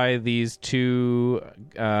directed by these two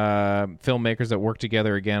filmmakers that work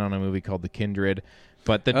together again on a movie called The Kindred,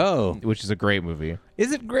 which is a great movie.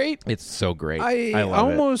 Is it great? It's so great. I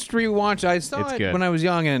love almost rewatched. I saw it's it good. when I was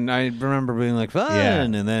young, and I remember being like,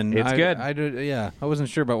 fun, and then it's good. I wasn't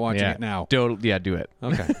sure about watching it now. Do it.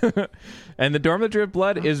 Okay. And The Dorm That Dripped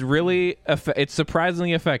Blood is really it's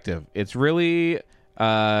surprisingly effective. It's really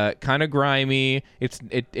kind of grimy.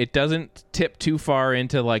 It doesn't tip too far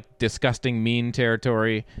into like disgusting mean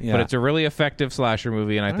territory, but it's a really effective slasher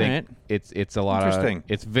movie, and I think it's a lot interesting.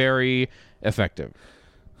 It's very effective.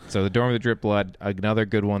 So The Dorm That Dripped Blood, another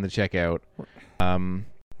good one to check out.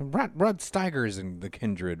 Rod Steiger's in The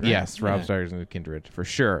Kindred, right? Yes, Rob Steiger's in The Kindred for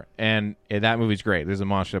sure, and that movie's great. There's a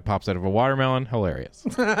monster that pops out of a watermelon, hilarious.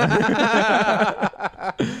 That's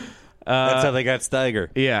how they got Steiger.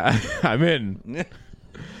 Yeah, I'm in.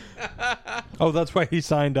 Oh, that's why he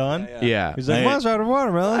signed on? Yeah. He's like, monster out of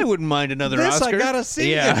watermelon. I wouldn't mind another this Oscar. I gotta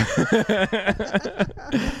see. Yeah.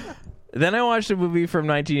 Then I watched a movie from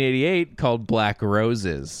 1988 called Black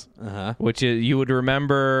Roses, which you would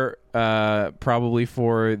remember probably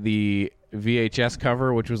for the VHS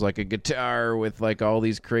cover, which was like a guitar with like all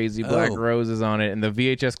these crazy black roses on it, and the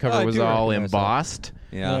VHS cover was all embossed.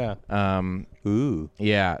 Yeah. Ooh.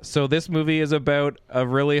 Yeah. So this movie is about a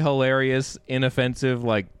really hilarious, inoffensive,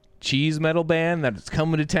 like cheese metal band that's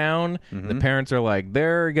coming to town. The parents are like,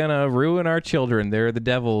 they're gonna ruin our children. They're the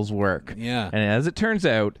devil's work. Yeah. And as it turns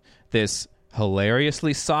out, this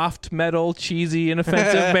hilariously soft metal, cheesy,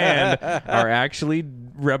 inoffensive band are actually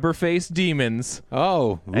rubber-faced demons.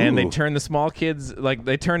 Oh. Ooh. And they turn the small kids, like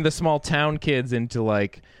they turn the small town kids into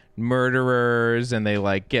like murderers, and they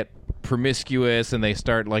like get promiscuous, and they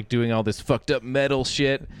start like doing all this fucked up metal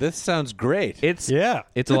shit. This sounds great. It's a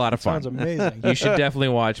lot of fun. Sounds amazing. You should definitely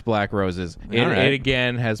watch Black Roses. It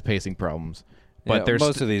again has pacing problems, but there's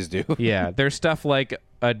most of these do. Yeah, there's stuff like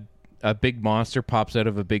a big monster pops out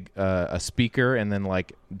of a big a speaker and then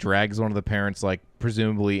like drags one of the parents like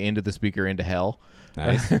presumably into the speaker into hell.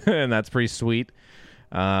 Nice. And that's pretty sweet.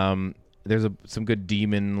 There's some good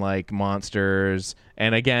demon like monsters,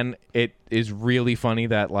 and again, it is really funny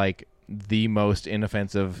that like the most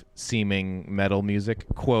inoffensive seeming metal music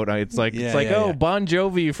quote. It's like Bon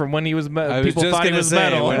Jovi from when he was people thought he was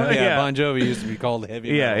metal. Bon Jovi used to be called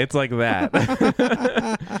heavy metal. Yeah, it's like that.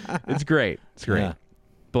 It's great. It's great. Yeah.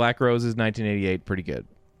 Black Roses, 1988, pretty good.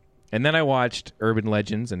 And then I watched Urban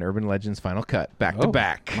Legends and Urban Legends Final Cut back to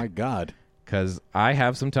back. My God. Because I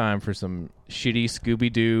have some time for some shitty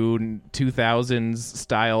Scooby-Doo 2000s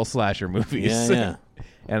style slasher movies. Yeah.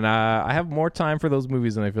 And I have more time for those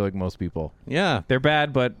movies than I feel like most people. Yeah. They're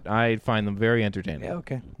bad, but I find them very entertaining. Yeah,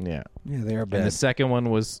 okay. Yeah. Yeah, they are bad. And the second one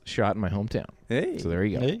was shot in my hometown. Hey. So there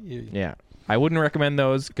you go. Hey. Yeah. I wouldn't recommend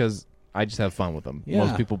those because I just have fun with them. Yeah.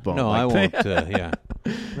 Most people don't. No, like I them. won't. Yeah. I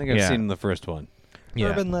think I've Yeah. seen the first one. Yeah.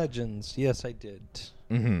 Urban Legends. Yes, I did.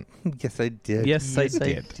 Yes, I did. Yes, I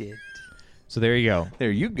did. So there you go.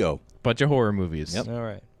 There you go. Bunch of horror movies. Yep. All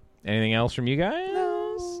right. Anything else from you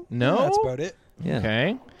guys? No? That's about it. Yeah.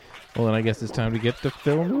 Okay. Well, then I guess it's time to get the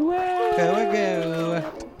film away.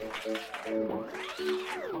 Go.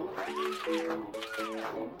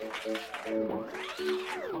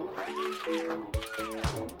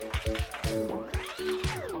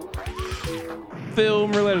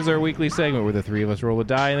 Film Roulette is our weekly segment where the three of us roll a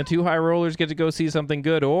die and the two high rollers get to go see something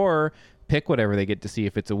good or pick whatever they get to see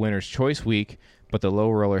if it's a winner's choice week, but the low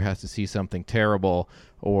roller has to see something terrible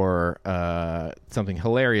or something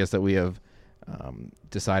hilarious that we have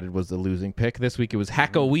decided was the losing pick. This week it was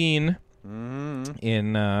Hackoween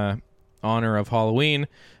in honor of Halloween,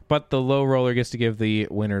 but the low roller gets to give the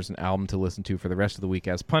winners an album to listen to for the rest of the week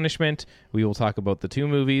as punishment. We will talk about the two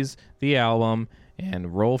movies, the album,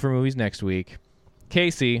 and roll for movies next week.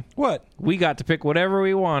 Casey, What? we got to pick whatever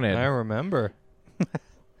we wanted. I remember.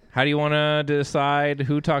 How do you want to decide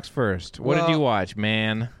who talks first? What did Well- you watch,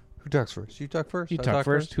 man? Who talks first? You talk first? You I talk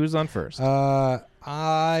first. Who's on first?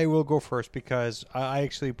 I will go first because I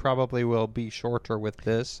actually probably will be shorter with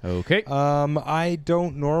this. Okay. I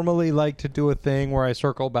don't normally like to do a thing where I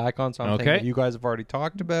circle back on something Okay. that you guys have already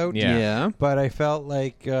talked about. Yeah. But I felt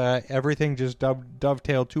like everything just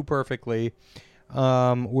dovetailed too perfectly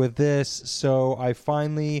with this, so I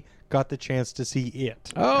finally got the chance to see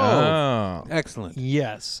it. Oh. Excellent.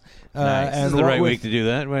 Yes. Nice. And This is the what right with- week to do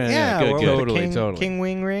that. Well, Yeah, good, well, good. with the Totally, totally. King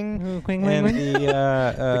Wing Ring. King and Wing the,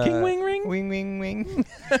 The King Wing Ring? Wing Wing Wing.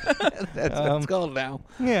 That's what it's called now.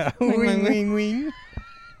 Yeah. Wing Wing Wing.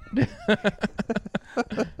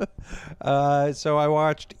 So I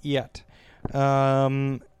watched Yet.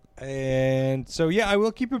 And so, yeah, I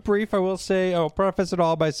will keep it brief. I will say, I'll preface it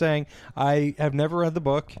all by saying I have never read the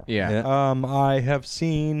book. Yeah. I have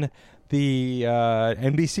seen the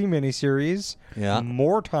NBC miniseries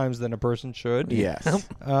more times than a person should. Yes.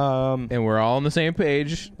 And And we're all on the same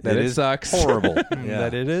page that it is sucks. horrible.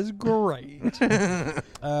 that it is great.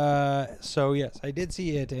 So, yes, I did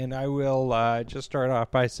see it, and I will just start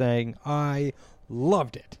off by saying I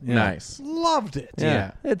loved it. Nice. Loved it.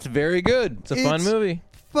 Yeah. It's very good. It's a fun It's movie.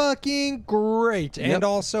 Fucking great. And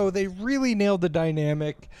also they really nailed the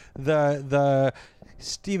dynamic, the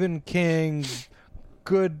Stephen King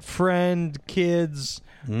good friend kids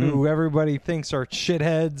who everybody thinks are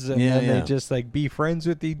shitheads, and then they just like be friends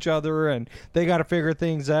with each other, and they got to figure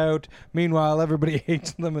things out. Meanwhile, everybody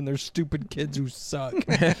hates them and they're stupid kids who suck.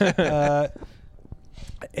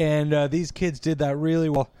 And these kids did that really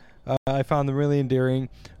well. I found them really endearing.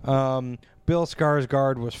 Bill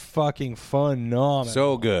Skarsgård was fucking phenomenal.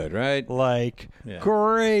 So good, right? Like,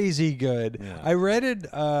 crazy good. Yeah. I read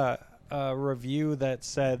a review that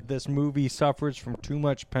said this movie suffers from too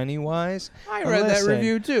much Pennywise. I read that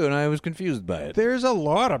review too, and I was confused by it. There's a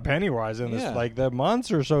lot of Pennywise in this. Yeah. Like, the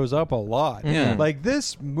monster shows up a lot. Yeah. Like,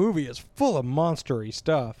 this movie is full of monstery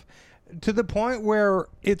stuff. To the point where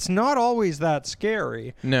it's not always that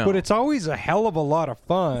scary. No. But it's always a hell of a lot of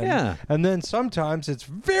fun. Yeah. And then sometimes it's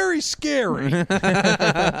very scary.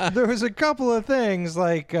 There was a couple of things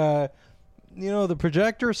like, the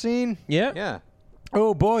projector scene. Yeah. Yeah.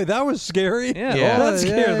 Oh, boy, that was scary. Yeah. Yeah. That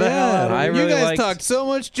scared the hell out of me. I You really guys liked- talked so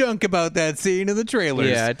much junk about that scene in the trailers.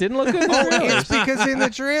 Yeah, it didn't look good in the Oh, trailers. it's because in the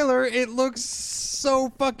trailer it looks so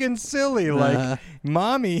fucking silly. Like,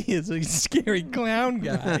 mommy is a scary clown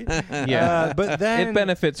guy. Yeah. But then It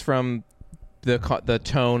benefits from the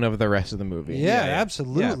tone of the rest of the movie. Yeah,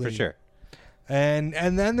 absolutely. Yeah, for sure.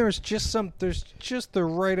 And then there's just the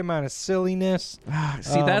right amount of silliness.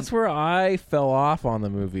 See, that's where I fell off on the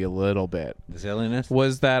movie a little bit. The silliness.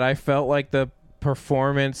 Was that I felt like the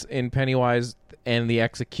performance in Pennywise and the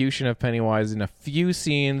execution of Pennywise in a few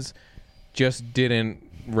scenes just didn't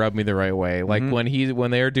rub me the right way. Like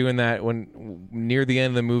when they're doing that, when near the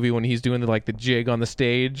end of the movie, when he's doing the jig on the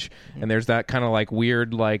stage, and there's that kind of like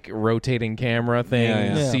weird like rotating camera thing,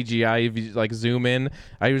 Yeah. CGI, if you like zoom in,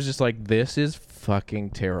 I was just like, this is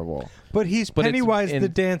fucking terrible. But he's But it's Pennywise in- the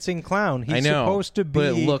dancing clown. He's I know, supposed to be, but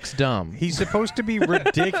it looks dumb. He's supposed to be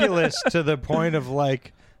ridiculous to the point of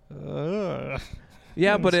like, ugh.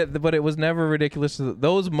 Yeah, but it was never ridiculous.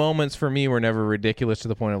 Those moments for me were never ridiculous to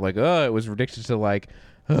the point of like, oh, it was ridiculous to like,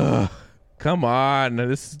 come on,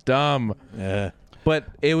 this is dumb. Yeah. But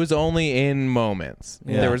it was only in moments.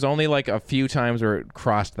 Yeah. There was only like a few times where it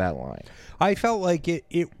crossed that line. I felt like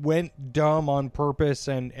it went dumb on purpose,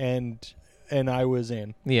 and I was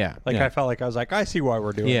in. Yeah. Like Yeah. I felt like I was like, I see why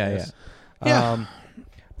we're doing this. Yeah.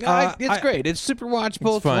 It's great. It's super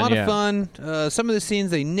watchable. It's fun, a lot yeah. of fun. Some of the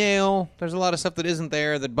scenes they nail. There's a lot of stuff that isn't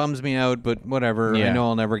there that bums me out, but whatever. Yeah. I know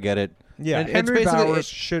I'll never get it. Yeah, And it's Henry basically- Bowers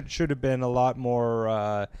should have been a lot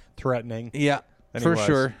more threatening. Yeah, than he for was.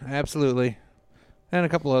 sure. Absolutely. And a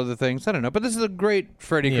couple other things. I don't know. But this is a great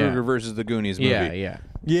Freddy Yeah. Krueger versus the Goonies movie. Yeah.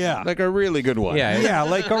 Yeah, Like a really good one. Yeah. yeah,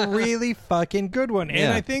 like a really fucking good one. And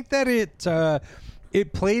Yeah. I think that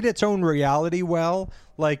it played its own reality well.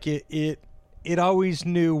 Like it always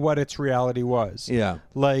knew what its reality was. Yeah.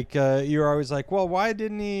 Like you're always like, well, why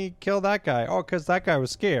didn't he kill that guy? Oh, because that guy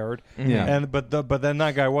was scared. Yeah. And but then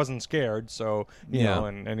that guy wasn't scared, so you Yeah. know,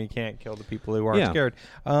 and he can't kill the people who aren't Yeah. scared.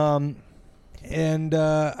 I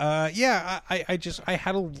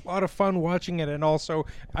had a lot of fun watching it, and also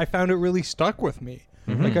I found it really stuck with me.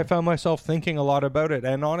 Like I found myself thinking a lot about it,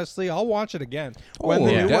 and honestly, I'll watch it again when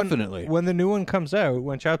the yeah. new Definitely. when the new one comes out,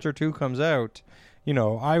 when Chapter 2 comes out. You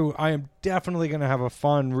know, I am definitely going to have a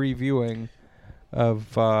fun reviewing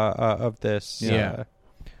of this. Yeah.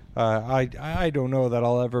 I don't know that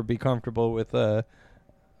I'll ever be comfortable with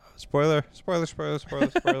spoiler.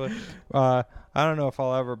 I don't know if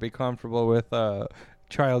I'll ever be comfortable with a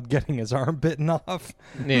child getting his arm bitten off.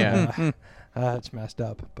 Yeah. It's messed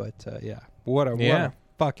up, but yeah, what a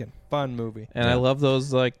fucking fun movie. And I love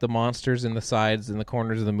those, like, the monsters in the sides and the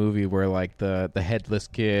corners of the movie where, like, the headless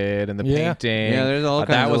kid and the Yeah. painting. Yeah, there's all kinds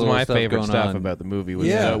that of was little my stuff favorite going stuff on. about the movie was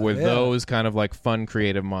Yeah, with yeah. those kind of, like, fun,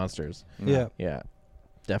 creative monsters. Yeah. Yeah.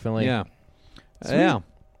 Definitely. Yeah.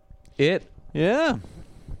 Yeah.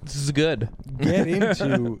 This is good. Get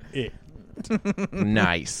into it.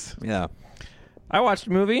 Nice. Yeah. I watched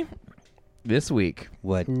a movie this week.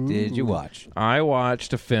 What did you watch? I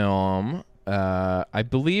watched a film. I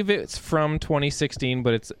believe it's from 2016,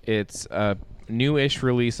 but it's a new-ish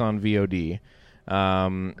release on VOD.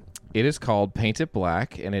 It is called Paint It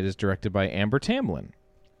Black, and it is directed by Amber Tamblyn.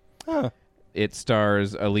 Huh. It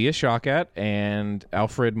stars Aaliyah Shawkat and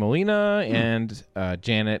Alfred Molina and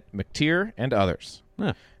Janet McTeer and others.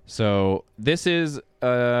 Huh. So this is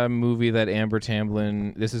a movie that Amber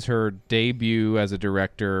Tamblyn, this is her debut as a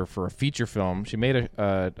director for a feature film. She made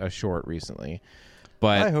a short recently.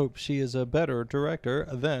 But I hope she is a better director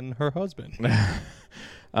than her husband,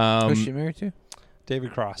 Who's she married to?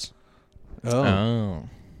 David Cross. Oh.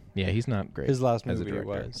 Yeah, he's not great. His last as a movie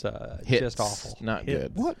director. was Hits. just awful. Not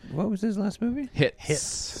Hits. good. What was his last movie? Hits.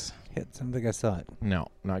 Hits. I don't think I saw it. No,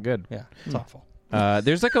 not good. Yeah, it's awful.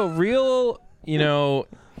 There's like a real,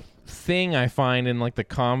 thing I find in like the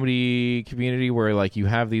comedy community where like you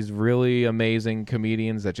have these really amazing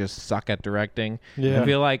comedians that just suck at directing. Yeah. I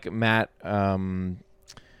feel like Matt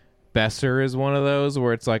Besser is one of those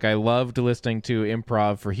where it's like I loved listening to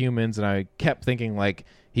Improv for Humans, and I kept thinking like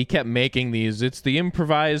he kept making these. It's the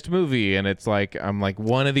improvised movie, and it's like I'm like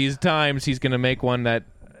one of these times he's gonna make one that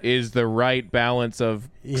is the right balance of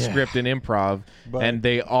script and improv, and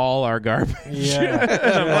they all are garbage. Yeah.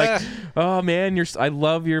 And I'm like, oh man, I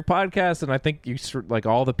love your podcast, and I think you like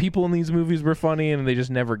all the people in these movies were funny, and they just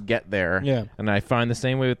never get there. Yeah. And I find the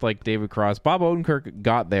same way with like David Cross. Bob Odenkirk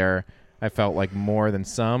got there. I felt like more than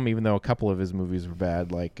some, even though a couple of his movies were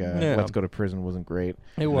bad. Like Let's Go to Prison wasn't great.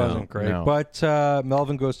 It wasn't great, no. but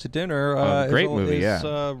Melvin Goes to Dinner. Great movie, is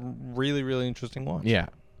yeah. Really, really interesting watch. Yeah.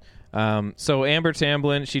 So Amber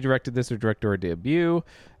Tamblyn, she directed this, her directorial debut.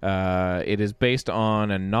 It is based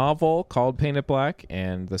on a novel called Paint It Black,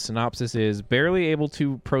 and the synopsis is: barely able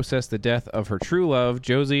to process the death of her true love,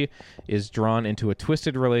 Josie is drawn into a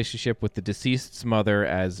twisted relationship with the deceased's mother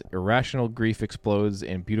as irrational grief explodes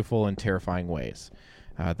in beautiful and terrifying ways.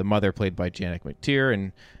 The mother played by Janet McTeer,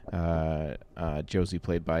 and Josie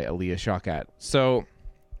played by Aaliyah Shawkat. So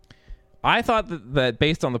I thought that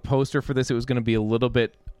based on the poster for this, it was going to be a little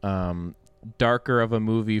bit darker of a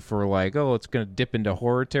movie for like, oh, it's going to dip into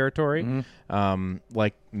horror territory,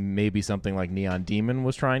 like maybe something like Neon Demon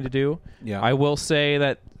was trying to do. Yeah. I will say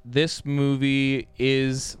that this movie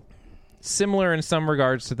is similar in some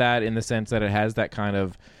regards to that, in the sense that it has that kind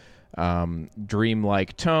of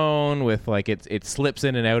dreamlike tone with like it slips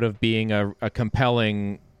in and out of being a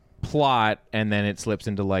compelling plot, and then it slips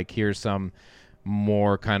into like, here's some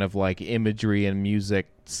more kind of like imagery and music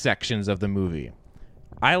sections of the movie.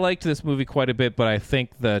 I liked this movie quite a bit, but I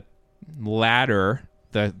think the latter,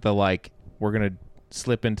 the like, we're gonna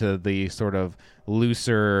slip into the sort of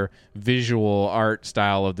looser visual art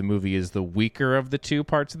style of the movie is the weaker of the two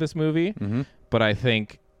parts of this movie. Mm-hmm. But I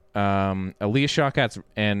think Alia Shawkat's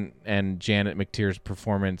and Janet McTeer's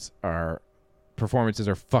performances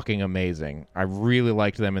are fucking amazing. I really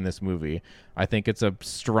liked them in this movie. I think it's a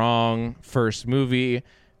strong first movie.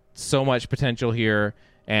 So much potential here,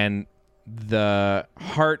 and the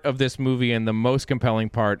heart of this movie and the most compelling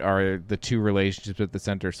part are the two relationships at the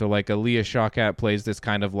center. So like Alia Shawkat plays this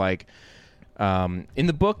kind of like in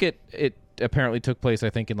the book it apparently took place I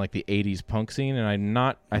think in like the 80s punk scene, and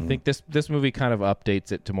I think this movie kind of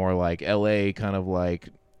updates it to more like LA kind of like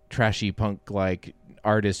trashy punk like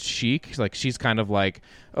artist chic. Like she's kind of like,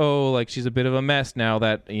 oh, like she's a bit of a mess now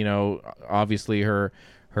that, you know, obviously her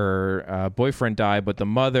boyfriend died, but the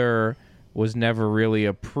mother was never really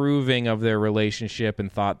approving of their relationship and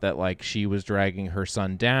thought that like she was dragging her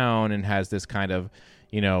son down, and has this kind of,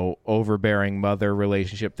 you know, overbearing mother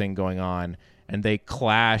relationship thing going on. And they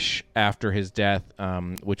clash after his death,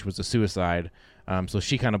 which was a suicide. So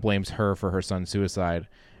she kind of blames her for her son's suicide.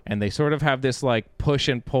 And they sort of have this like push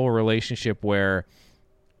and pull relationship where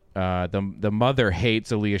the mother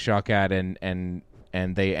hates Alia Shawkat,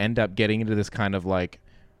 and they end up getting into this kind of like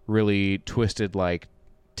really twisted like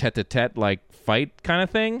tete-a-tete like fight kind of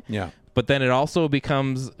thing. Yeah. But then it also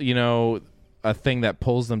becomes, you know, a thing that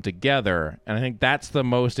pulls them together. And I think that's the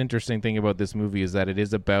most interesting thing about this movie, is that it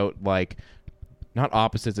is about like not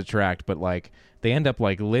opposites attract, but like they end up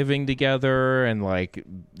like living together, and like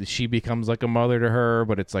she becomes like a mother to her,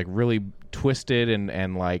 but it's like really twisted,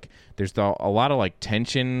 and like there's a lot of like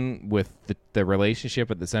tension with the relationship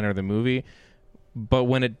at the center of the movie. But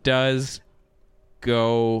when it does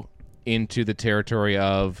go into the territory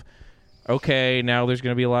of, okay, now there's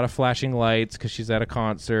going to be a lot of flashing lights because she's at a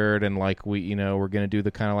concert, and like we're going to do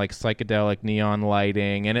the kind of like psychedelic neon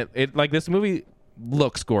lighting, and it like this movie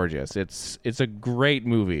looks gorgeous. It's a great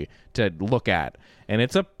movie to look at, and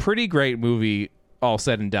it's a pretty great movie all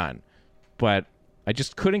said and done. But I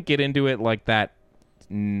just couldn't get into it like that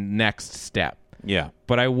next step. Yeah.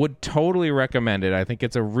 But I would totally recommend it. I think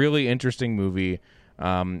it's a really interesting movie.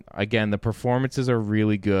 Again, the performances are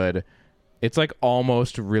really good. It's like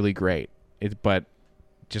almost really great, but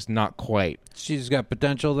just not quite. She's got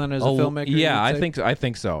potential then as a filmmaker. Yeah, I think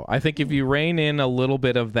so. I think if you rein in a little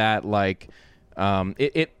bit of that, like,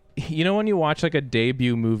 you know, when you watch like a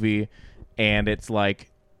debut movie, and it's like,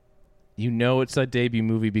 you know, it's a debut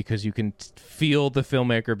movie because you can feel the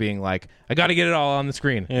filmmaker being like, I got to get it all on the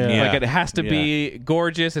screen. Yeah. Like it has to be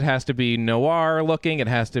gorgeous. It has to be noir looking. It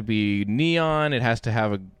has to be neon. It has to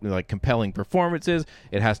have like compelling performances.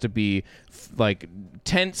 It has to be like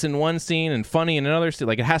tense in one scene and funny in another scene.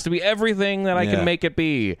 Like it has to be everything that I can make it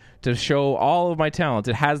be to show all of my talents.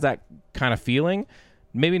 It has that kind of feeling.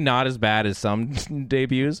 Maybe not as bad as some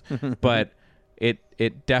debuts, but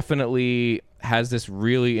it definitely has this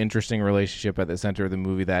really interesting relationship at the center of the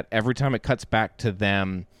movie that every time it cuts back to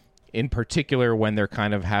them, in particular when they're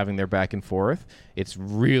kind of having their back and forth, it's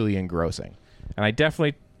really engrossing. And I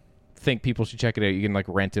definitely think people should check it out. You can like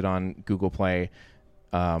rent it on Google Play,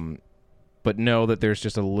 but know that there's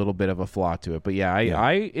just a little bit of a flaw to it. But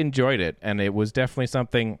I enjoyed it, and it was definitely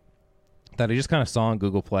something that I just kind of saw on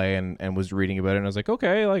Google Play and was reading about it, and I was like,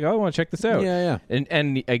 okay, like I want to check this out. Yeah.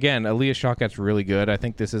 And again, Alia Shawkat's really good. I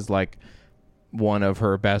think this is like one of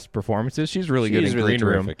her best performances. She's really good in really Green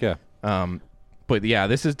Room. terrific, yeah. But yeah,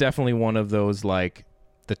 this is definitely one of those like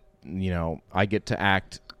I get to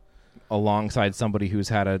act alongside somebody who's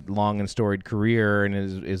had a long and storied career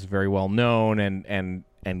and is very well known, and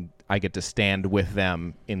I get to stand with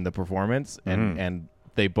them in the performance, and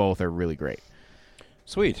they both are really great.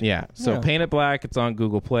 Sweet. Yeah. So Paint It Black, it's on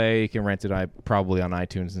Google Play. You can rent it probably on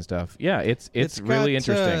iTunes and stuff. Yeah, it's really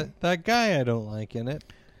interesting. That guy I don't like in it.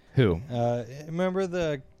 Who? Remember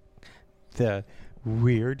the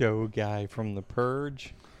weirdo guy from The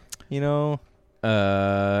Purge? You know?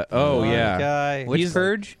 Yeah. Guy. Which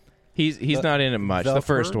Purge? He's not in it much. The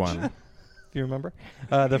first Purge? one. Do you remember?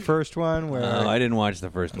 The first one where... I didn't watch the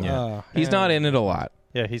first one. Yeah. He's not in it a lot.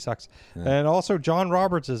 Yeah, he sucks. Yeah. And also John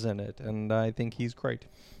Roberts is in it, and I think he's great.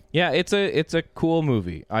 Yeah, it's a cool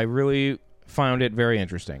movie. I really found it very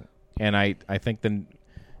interesting. And I think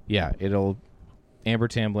Amber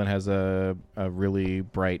Tamblyn has a really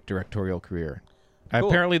bright directorial career. Cool.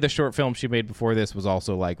 Apparently the short film she made before this was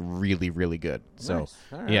also like really, really good. So nice.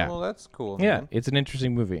 All right, yeah. Well, that's cool. Yeah, man. It's an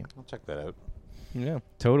interesting movie. I'll check that out. Yeah.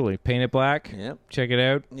 Totally. Paint It Black. Yep. Check it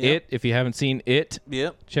out. Yep. It, if you haven't seen it,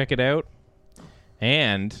 check it out.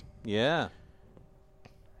 And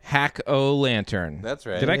Hack-O Lantern. That's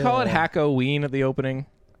right. Did I call it Hack-O-Ween at the opening?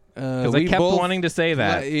 Because I kept wanting to say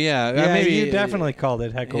that. Maybe you definitely called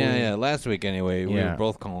it Halloween. Yeah. Last week anyway, we were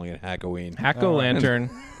both calling it Halloween. Hack-O-Lantern,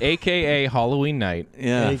 a.k.a. Halloween Night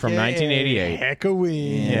from 1988.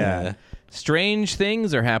 Halloween. Yeah. Strange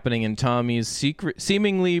things are happening in Tommy's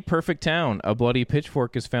seemingly perfect town. A bloody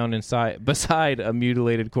pitchfork is found beside a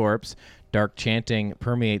mutilated corpse. Dark chanting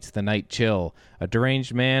permeates the night chill. A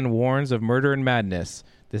deranged man warns of murder and madness.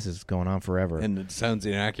 This is going on forever. And it sounds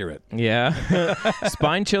inaccurate. Yeah.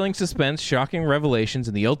 Spine-chilling suspense, shocking revelations,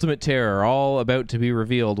 and the ultimate terror are all about to be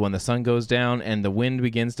revealed when the sun goes down and the wind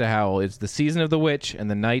begins to howl. It's the season of the witch and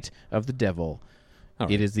the night of the devil.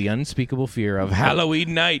 Right. It is the unspeakable fear of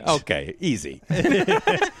Halloween night. Okay, easy.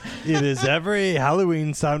 It is every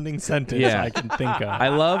Halloween-sounding sentence I can think of. I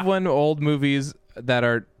love when old movies that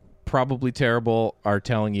are probably terrible are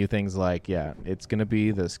telling you things like, it's going to be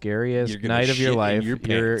the scariest night of your life. You're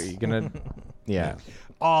going to,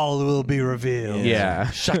 all will be revealed. Yeah.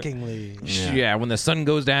 Shockingly. Yeah, when the sun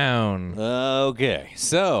goes down. Okay,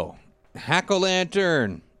 so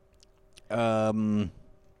Hack-O-Lantern.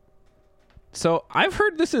 So I've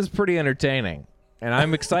heard this is pretty entertaining, and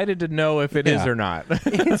I'm excited to know if it is or not.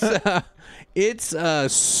 It's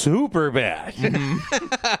super bad.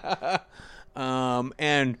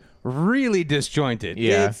 And really disjointed.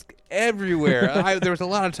 Yeah. It's everywhere. There was a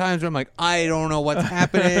lot of times where I'm like, I don't know what's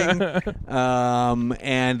happening.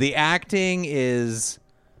 And the acting is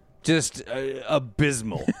just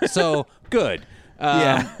abysmal. So good.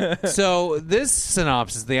 So this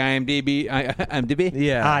synopsis, the IMDb.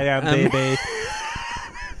 Yeah. IMDb.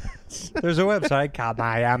 There's a website called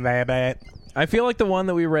IMDb. I feel like the one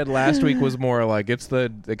that we read last week was more like it's the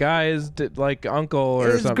guy's like uncle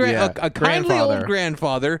or something. A kindly old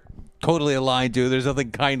grandfather. Totally aligned to. There's nothing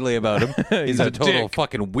kindly about him. He's a total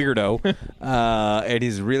fucking weirdo, and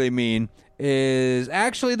he's really mean. Is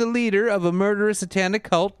actually the leader of a murderous satanic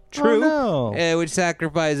cult. True, which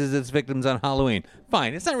sacrifices its victims on Halloween.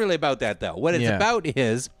 Fine, it's not really about that though. What it's about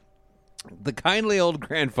is the kindly old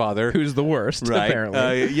grandfather, who's the worst, right?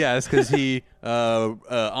 Apparently, yes, because he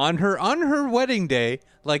on her wedding day,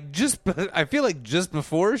 I feel like just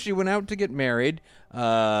before she went out to get married,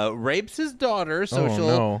 rapes his daughter so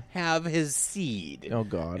she'll have his seed. Oh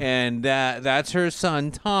God! And that's her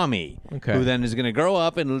son Tommy, who then is going to grow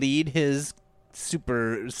up and lead his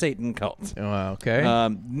super Satan cult.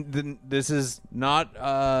 Okay. This is not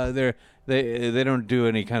They don't do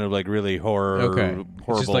any kind of like really horrible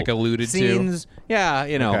it's just like alluded scenes. to.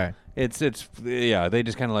 Yeah, it's they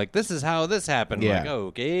just kind of like, this is how this happened. Yeah. Like,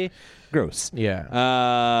 okay, gross.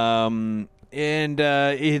 Yeah. And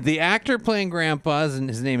the actor playing Grandpa, and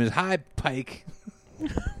his name is High Pike.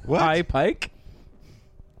 What? High Pike?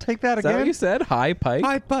 Take that Is that again. what you said? High Pike?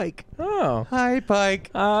 High Pike. Oh. High Pike.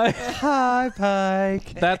 High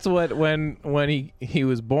Pike. That's what when he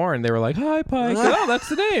was born, they were like, High Pike. Oh, that's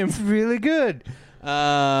the name. It's really good.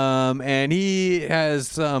 And he has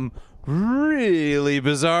some really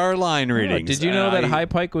bizarre line readings. Did you know that High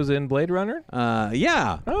Pike was in Blade Runner?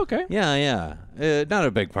 Yeah. Oh, okay. Yeah. Not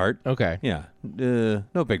a big part. Okay. Yeah.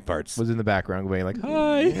 No big parts. Was in the background going like,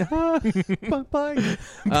 hi. Pike.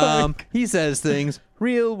 He says things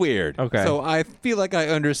real weird. Okay. So I feel like I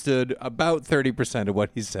understood about 30% of what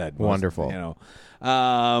he said. Wonderful.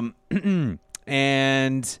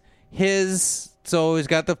 And so he's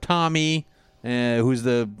got the Tommy, who's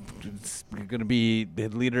going to be the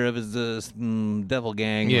leader of his devil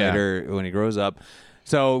gang later when he grows up.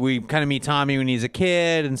 So we kind of meet Tommy when he's a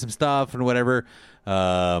kid and some stuff and whatever.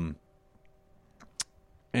 And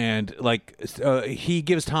he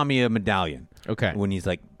gives Tommy a medallion. Okay. When he's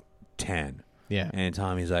like 10. Yeah. And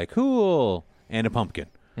Tommy's like, cool. And a pumpkin.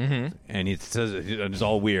 Mm-hmm. And he says it's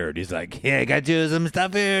all weird. He's like, "Yeah, I got you some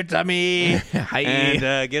stuff here, Tommy."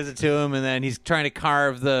 And gives it to him. And then he's trying to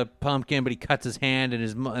carve the pumpkin, but he cuts his hand. And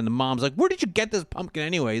the mom's like, "Where did you get this pumpkin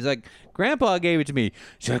anyway?" He's like, "Grandpa gave it to me."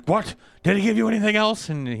 She's like, "What? Did he give you anything else?"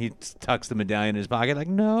 And he tucks the medallion in his pocket, like,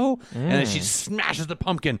 "No." And then she smashes the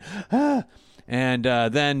pumpkin. And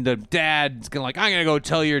then the dad's going to like, "I'm going to go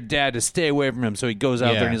tell your dad to stay away from him." So he goes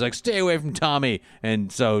out there and he's like, "Stay away from Tommy." And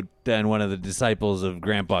so then one of the disciples of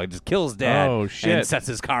Grandpa just kills Dad and sets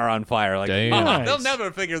his car on fire. Like, they'll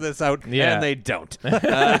never figure this out. Yeah. And they don't. The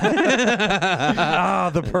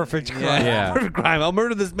perfect crime. Yeah. Perfect crime. I'll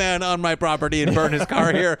murder this man on my property and burn his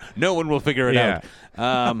car here. No one will figure it out.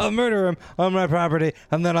 I'll murder him on my property,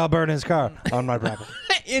 and then I'll burn his car on my property.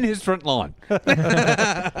 In his front lawn.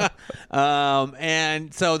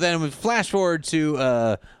 And so then we flash forward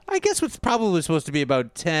to, I guess what's probably supposed to be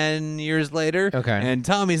about 10 years later. Okay. And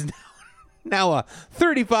Tommy's now a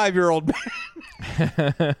 35-year-old man.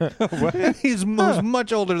 He's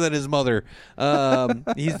much older than his mother.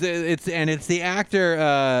 It's the actor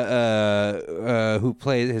who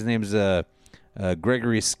plays. His name's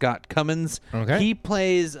Gregory Scott Cummins. Okay. He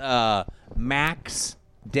plays Mac's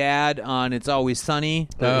dad on It's Always Sunny.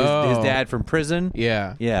 His dad from prison.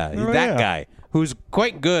 Yeah. Yeah, Oh, that yeah. guy who's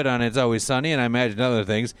quite good on It's Always Sunny, and I imagine other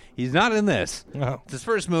things. He's not in this. Oh. It's his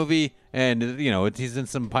first movie, and he's in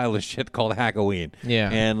some pile of shit called Hackoween. Yeah.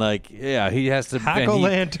 And he has to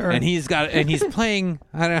Hack-O-Lantern. and he's playing.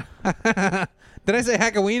 I don't. Did I say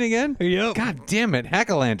Hackoween again? Yep. God damn it,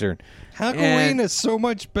 Hack-O-Lantern. Halloween And is so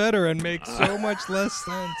much better and makes so much less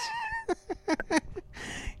sense.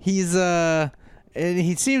 He's and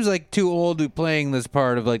he seems like too old to be playing this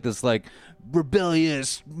part of this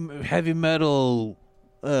rebellious heavy metal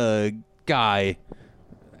guy.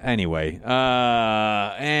 Anyway,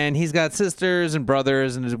 and he's got sisters and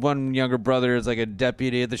brothers, and his one younger brother is like a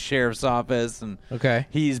deputy at the sheriff's office, and Okay.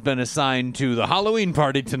 he's been assigned to the Halloween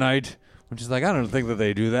party tonight, which is I don't think that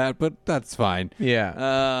they do that, but that's fine.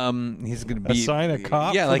 Yeah. He's gonna be Assign a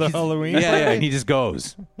cop for the he's- Halloween Yeah, party? and he just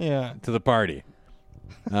goes Yeah. to the party.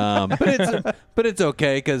 But it's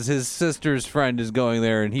okay because his sister's friend is going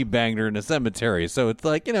there, and he banged her in a cemetery. So it's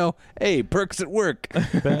hey, perks at work.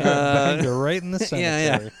 Banged her right in the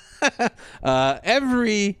cemetery. Yeah.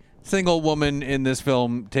 Every single woman in this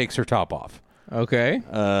film takes her top off. Okay.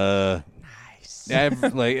 Nice.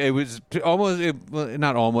 It was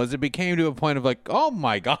not almost. It became to a point of oh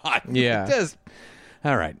my god. Yeah. Just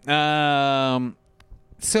all right.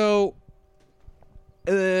 So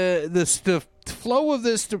the flow of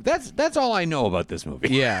this. That's all I know about this movie.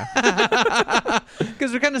 Yeah.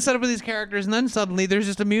 Because we're kind of set up with these characters, and then suddenly there's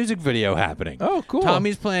just a music video happening. Oh, cool.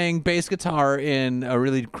 Tommy's playing bass guitar in a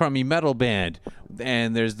really crummy metal band,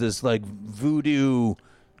 and there's this voodoo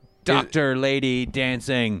doctor lady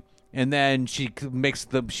dancing, and then she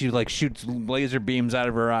shoots laser beams out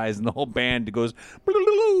of her eyes, and the whole band goes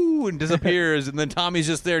and disappears, and then Tommy's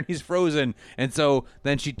just there and he's frozen, and so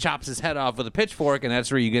then she chops his head off with a pitchfork, and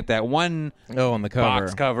that's where you get that one On the cover.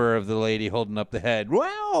 box cover of the lady holding up the head.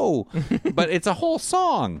 Wow! But it's a whole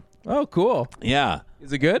song. Oh, cool. Yeah.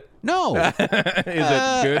 Is it good? No. Is it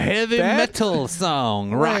good? Heavy Bad? metal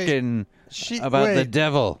song Wait. rocking about the wait.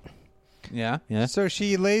 devil. Yeah. Yeah. So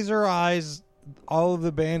she laser eyes all of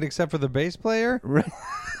the band except for the bass player?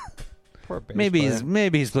 Poor bass Maybe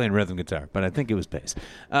player. he's playing rhythm guitar, but I think it was bass.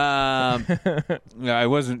 I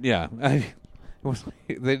wasn't. Yeah, they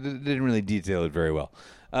didn't really detail it very well.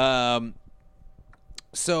 But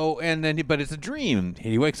it's a dream.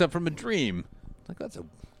 He wakes up from a dream. That's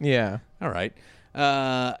Yeah. all right.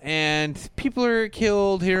 And people are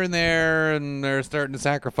killed here and there, and they're starting to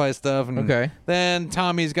sacrifice stuff. And Okay. then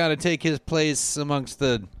Tommy's got to take his place amongst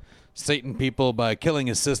the Satan people by killing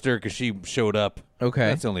his sister because she showed up. Okay.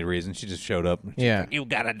 That's the only reason. She just showed up. She's Yeah. like, you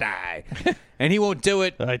gotta die. And he won't do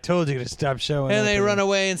it. I told you to stop showing And up they here. run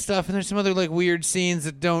away and stuff. And there's some other weird scenes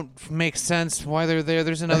that don't make sense why they're there.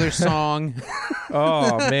 There's another song.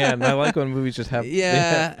 Oh, man. I like when movies just have...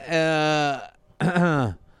 Yeah.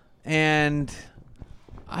 And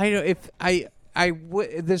I don't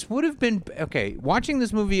this would have been okay. Watching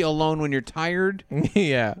this movie alone when you're tired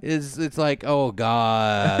Yeah. it's like, oh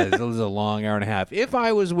god, this is a long hour and a half. If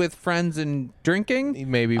I was with friends and drinking,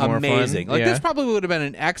 Maybe more fun. amazing. This Yeah. probably would have been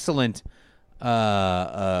an excellent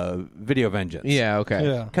video vengeance. Yeah, okay.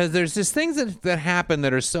 Yeah. Because there's just things that happen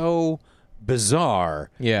that are so bizarre.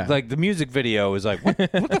 Yeah. Like the music video is what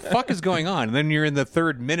the fuck is going on? And then you're in the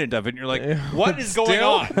third minute of it and you're like, what is going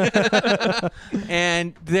on?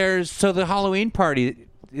 And the Halloween party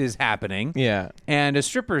is happening. Yeah. And a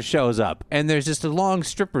stripper shows up and there's just a long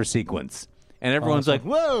stripper sequence. And everyone's like,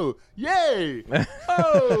 whoa, yay,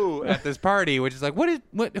 oh, at this party, which is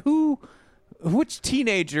which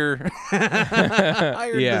teenager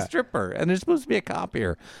hired Yeah. the stripper? And there's supposed to be a cop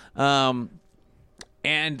here.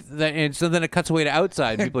 And so then it cuts away to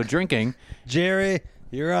outside. And people are drinking. Jerry,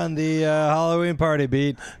 you're on the Halloween party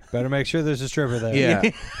beat. Better make sure there's a stripper there.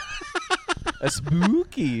 Yeah. A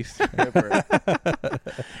spooky stripper.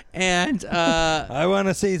 And I want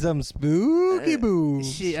to see some spooky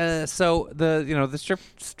boobs. so the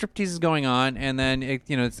striptease is going on, and then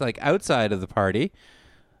it's outside of the party.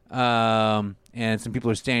 And some people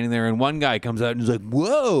are standing there, and one guy comes out and is like,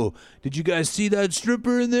 "Whoa! Did you guys see that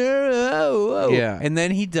stripper in there?" Oh. Yeah. And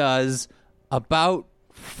then he does about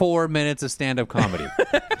 4 minutes of stand-up comedy.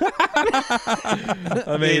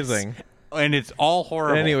 Amazing. and it's all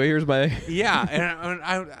horrible. Anyway, here's my... Yeah, and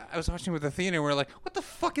I was watching with Athena, and we're like, what the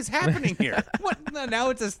fuck is happening here? What? Now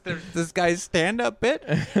it's this guy's stand-up bit,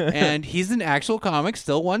 and he's an actual comic,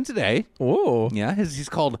 still one today. Whoa. Yeah, he's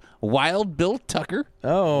called Wild Bill Tucker.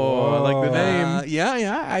 Oh, I like the name.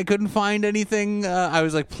 Yeah, I couldn't find anything. I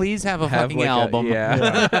was like, please have a fucking like album.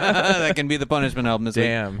 yeah. That can be the punishment album this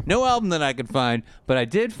Damn. week. No album that I could find, but I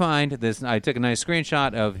did find this. I took a nice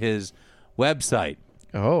screenshot of his website.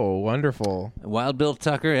 Oh, wonderful. Wild Bill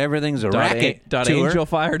Tucker, everything's a racket.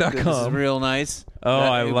 .angelfire.com. This is real nice. Oh,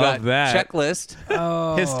 I We've love got that. Checklist.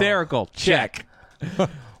 Hysterical. Check.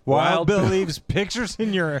 Wild Bill leaves pictures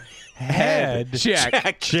in your head.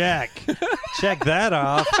 Check. Check that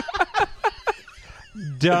off.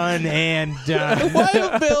 Done and done.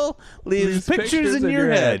 Wild Bill leaves pictures in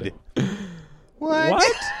your head.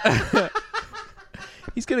 What?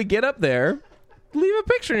 He's going to get up there, leave a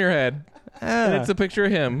picture in your head. And it's a picture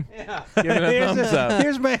of him. Yeah. Giving a thumbs up.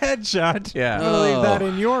 Here's my headshot. Yeah. I'm gonna leave that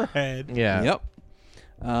in your head. Yeah. Yep.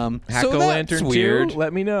 Hack-O-Lantern weird. 2,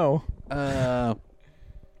 let me know.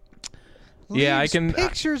 Yeah, I can.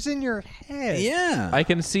 Pictures in your head. Yeah. I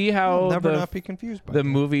can see how I'll never not be confused by the that.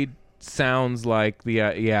 movie sounds like the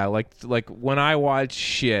like when I watch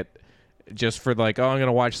shit just for like, oh, I'm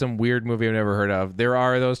gonna watch some weird movie I've never heard of. There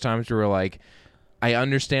are those times where like, I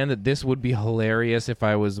understand that this would be hilarious if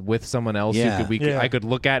I was with someone else who I could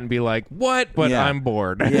look at and be like, what? But I'm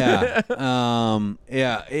bored. Yeah.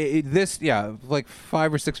 Like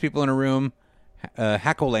 5 or 6 people in a room.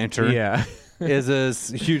 Hack-O-Lantern. Yeah. Is a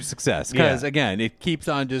huge success because again, it keeps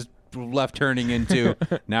on just left turning into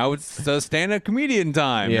now it's a stand-up comedian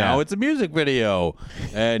time. Yeah. Now it's a music video,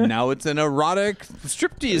 and now it's an erotic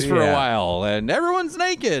striptease for a while, and everyone's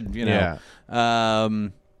naked. You know. Yeah.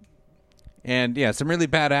 And some really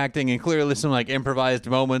bad acting, and clearly some like improvised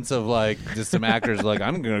moments of like just some actors like,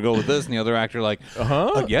 I'm gonna go with this, and the other actor like,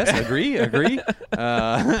 yes, agree.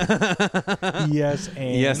 Yes,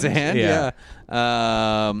 and Yeah.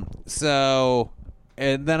 So,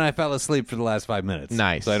 and then I fell asleep for the last 5 minutes.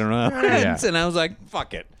 Nice. So I don't know how it ends, and I was like,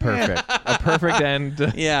 fuck it. Perfect. A perfect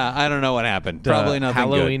end. Yeah, I don't know what happened. Probably nothing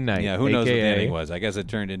Halloween good. night, Yeah, who knows what the AKA. ending was? I guess it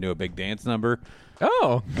turned into a big dance number.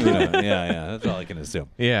 Oh. Yeah. That's all I can assume.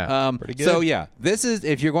 Yeah. Pretty good. So this is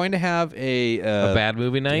if you're going to have a bad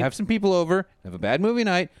movie night? have some people over, have a bad movie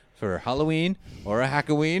night for Halloween or a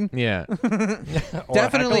Hack-O-Ween. Yeah.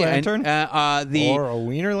 Definitely. Hack-O-Lantern? And, Or a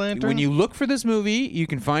wiener lantern. when you look for this movie, you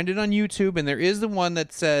can find it on YouTube, and there is the one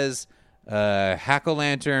that says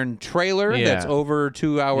Hack-O-Lantern trailer that's over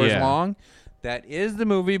 2 hours long. That is the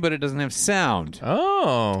movie, but it doesn't have sound.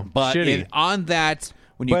 Oh. But shitty. on that,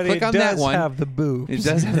 when you but click it on does that one, have the boobs. it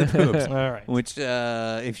does have the boobs. All right. Which,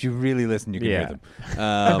 if you really listen, you can hear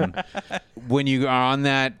them. When you are on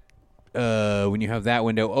that, when you have that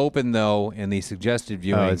window open, though, and the suggested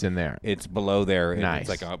viewing, it's in there. It's below there. And Nice.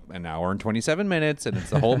 It's like an hour and 27 minutes, and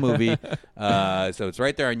it's the whole movie. So it's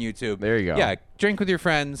right there on YouTube. There you go. Yeah, drink with your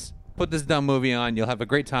friends. Put this dumb movie on. You'll have a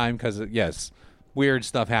great time because, yes, weird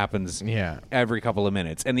stuff happens every couple of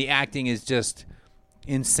minutes. And the acting is just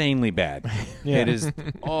insanely bad. It is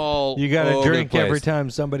all You got to over the drink place. every time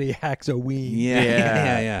somebody hacks a ween.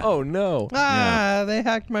 Yeah. Oh, no. They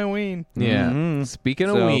hacked my ween. Yeah. Speaking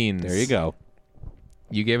of So, weens. there you go.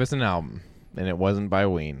 You gave us an album, and it wasn't by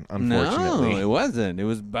Ween, unfortunately. No, it wasn't. It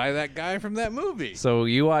was by that guy from that movie. So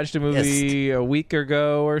you watched a movie a week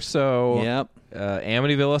ago or so. Yep.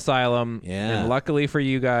 Amityville Asylum. Yeah. And luckily for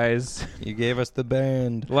you guys, You gave us the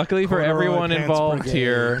band. luckily for Corduroy everyone Pants involved Brigade.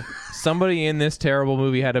 here, somebody in this terrible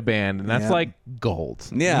movie had a band, and that's Yeah. like gold.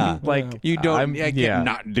 Yeah. Like You don't. I yeah. can't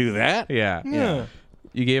not do that. Yeah. Yeah.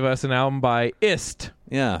 You gave us an album by Ist.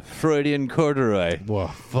 Yeah. Freudian corduroy. Whoa,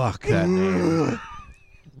 fuck that name.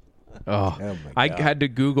 Oh, my I God. had to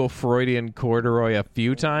Google Freudian corduroy a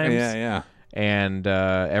few times. Yeah. And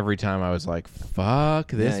every time I was like,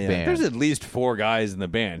 fuck this Yeah. band. There's at least 4 guys in the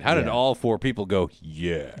band. How did Yeah. all 4 people go?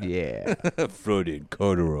 Yeah. Yeah. Freudian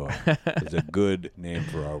corduroy is a good name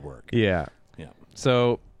for our work. Yeah. Yeah.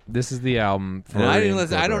 So this is the album. And I didn't Freudian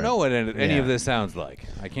listen. I don't know corduroy. what any Yeah. of this sounds like.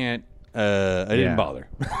 I can't. I didn't Yeah. bother.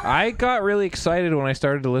 I got really excited when I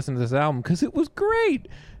started to listen to this album because it was great.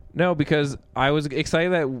 No, because I was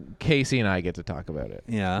excited that Casey and I get to talk about it.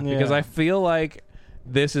 Yeah. Because I feel like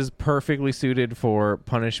this is perfectly suited for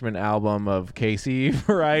punishment album of Casey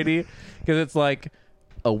variety. Because it's like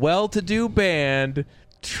a well-to-do band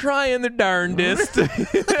trying their darndest.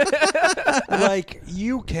 Like,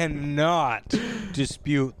 you cannot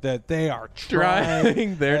dispute that they are Trying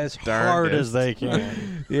trying their as hard darndest. as they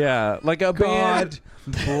can. Yeah, like a God band.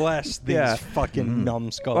 bless these Yeah. fucking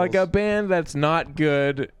numbskulls. Like a band that's not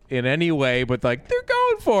good in any way, but like they're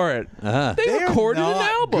going for it. They recorded an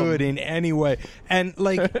album. Good in any way, and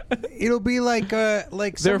like it'll be like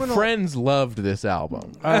their friends loved this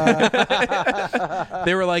album.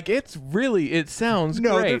 They were like, it sounds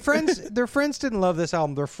great. Their friends didn't love this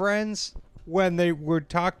album. Their friends, when they were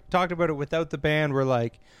talked about it without the band, were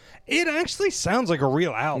like, it actually sounds like a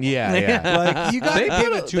real album. Yeah. Like, you got to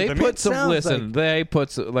give it to them. They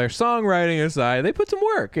put their songwriting aside. They put some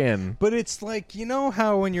work in. But it's like, you know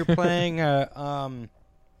how when you're playing you're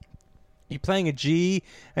playing a G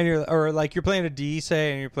and you're playing a D,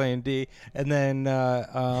 say, and you're playing D, and then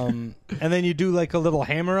you do like a little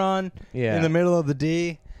hammer on in the middle of the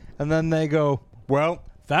D, and then they go, well,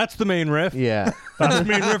 that's the main riff. Yeah. That's the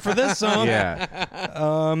main riff for this song. Yeah.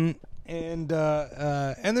 And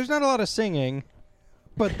there's not a lot of singing,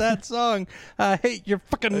 but that song, I hate your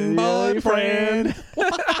fucking boyfriend.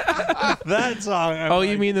 That song.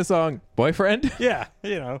 You mean the song Boyfriend? Yeah,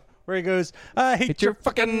 where he goes, I hate your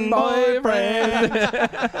fucking boyfriend.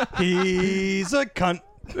 He's a cunt.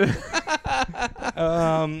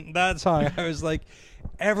 That song, I was like,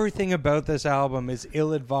 everything about this album is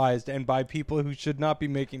ill-advised and by people who should not be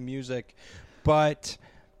making music, but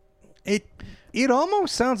it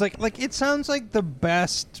almost sounds like it sounds like the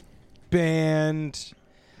best band.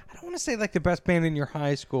 I don't want to say like the best band in your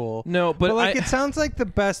high school. No, but it sounds like the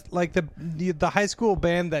best, like the high school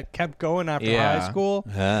band that kept going after high school.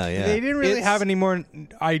 They didn't really have any more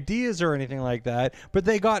ideas or anything like that, but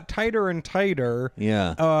they got tighter and tighter.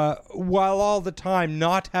 While all the time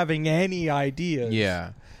not having any ideas.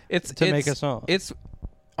 Yeah, to make a song. It's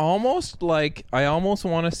almost like, I almost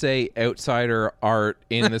want to say outsider art,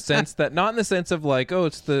 in the sense that, not in the sense of like, oh,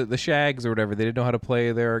 it's the Shags or whatever, they didn't know how to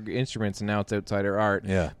play their instruments and now it's outsider art,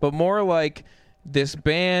 but more like this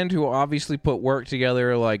band who obviously put work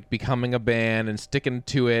together, like becoming a band and sticking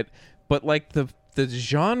to it, but like the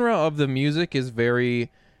genre of the music is very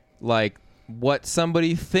like what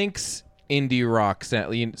somebody thinks indie rock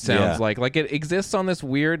sounds like it exists on this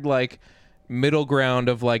weird like middle ground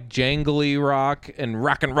of like jangly rock and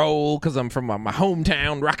roll, because I'm from my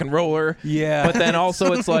hometown rock and roller. Yeah. But then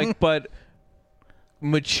also it's like, but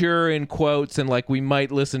mature in quotes, and like we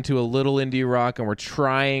might listen to a little indie rock and we're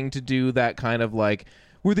trying to do that kind of like,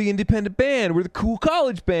 we're the independent band, we're the cool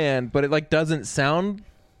college band, but it like doesn't sound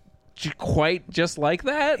quite just like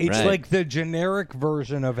that. It's like the generic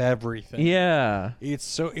version of everything. Yeah.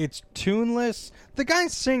 It's tuneless. The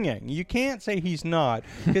guy's singing. You can't say he's not,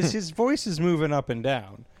 because his voice is moving up and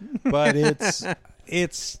down. But it's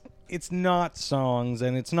not songs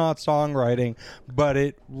and it's not songwriting, but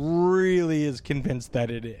it really is convinced that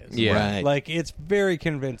it is. Yeah. Right. Like, it's very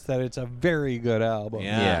convinced that it's a very good album.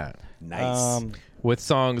 Yeah. Nice. With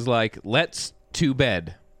songs like Let's to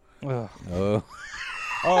Bed.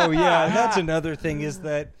 Oh, yeah, and that's another thing, is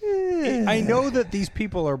that I know that these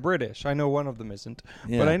people are British. I know one of them isn't.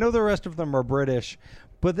 But I know the rest of them are British.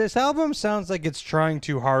 But this album sounds like it's trying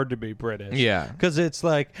too hard to be British. Yeah. Because it's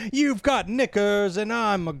like, you've got knickers and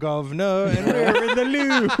I'm a governor and we're in the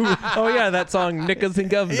loo. Oh, yeah, that song, Knickers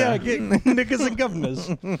and Governor. Yeah, knickers and governors.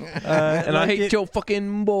 And I hate your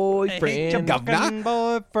fucking boyfriend. I hate your fucking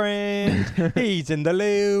boyfriend. He's in the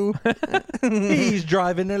loo. He's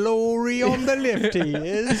driving a lorry on the lift, he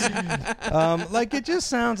is. Like, it just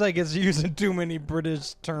sounds like it's using too many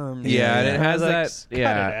British terms. Yeah, and it has that.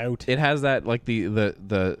 Yeah, cut it out. It has that, like, the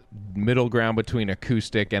middle ground between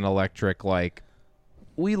acoustic and electric, like,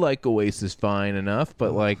 we like Oasis fine enough,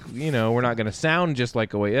 but like, we're not going to sound just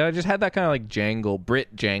like Oasis. I just had that kind of like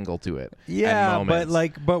Brit jangle to it. Yeah,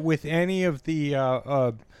 but with any of the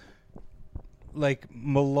like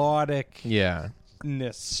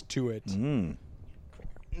melodicness to it.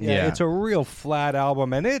 Yeah, it's a real flat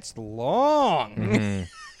album, and it's long. Mm-hmm.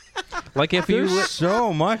 Like, if there's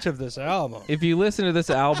so much of this album. If you listen to this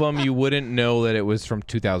album, you wouldn't know that it was from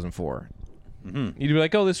 2004. You'd be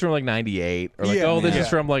like, oh, this is from like 98, or like, this is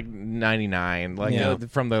from like 99, like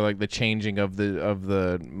from the changing of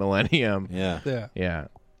the millennium. Yeah.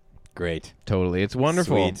 Great. Totally. It's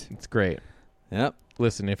wonderful. Sweet. It's great. Yep.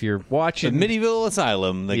 Listen, if you're watching the Medieval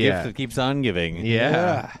Asylum, the gift that keeps on giving.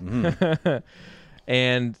 Yeah.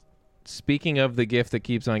 And speaking of the gift that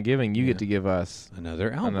keeps on giving, you get to give us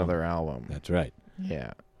another album. That's right.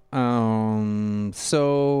 Yeah.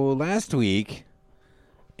 So last week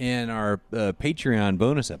in our Patreon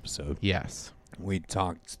bonus episode, we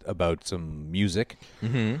talked about some music,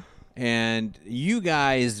 and you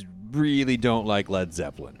guys really don't like Led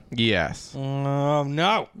Zeppelin. Yes.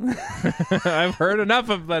 No. I've heard enough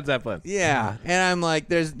of Led Zeppelin. Yeah, and I'm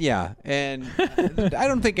like, and I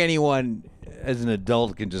don't think anyone as an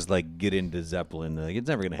adult can just like get into Zeppelin. Like, it's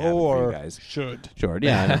never going to happen or for you guys. should. Sure,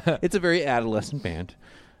 yeah. It's a very adolescent band,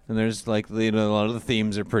 and there's like a lot of the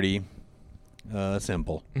themes are pretty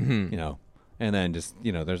simple, you know. And then just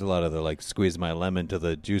there's a lot of the like squeeze my lemon till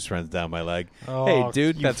the juice runs down my leg. Hey,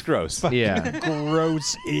 dude, that's gross. Yeah.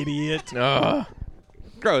 Gross idiot.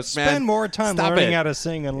 Gross, man. Spend more time Stop learning it. how to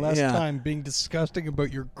sing and less time being disgusting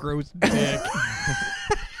about your gross dick.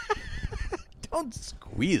 Don't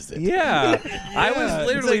squeeze it. Yeah. I was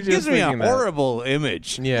literally It just gives me a thinking that. horrible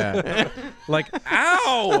image. Yeah. Like,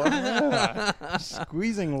 ow!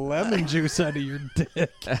 Squeezing lemon juice out of your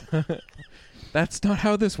dick. That's not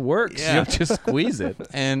how this works. Yeah. You have to squeeze it.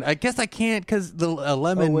 And I guess I can't because the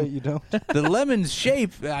lemon. Oh, wait, you don't? The lemon's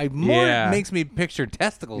shape makes me picture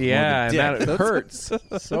testicles. Yeah, more and than dick. that hurts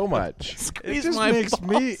so much. Squeeze It just my makes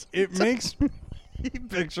balls. me. It makes me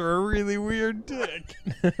picture a really weird dick.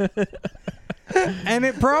 And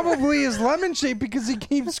it probably is lemon shaped because he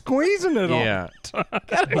keeps squeezing it all. Yeah.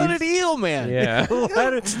 Gotta let it heal, man. Yeah. Don't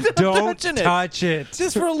touching it. touch it.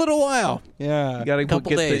 Just for a little while. Yeah. You gotta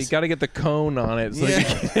Couple days. get the cone on it. So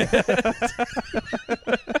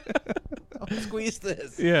Squeeze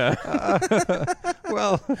this. yeah.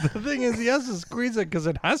 Well, the thing is, he has to squeeze it because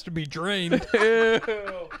it has to be drained.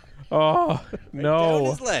 Oh Down no.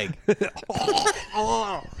 his leg.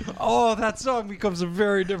 Oh, that song becomes a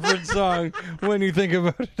very different song when you think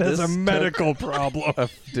about it as a This medical problem. A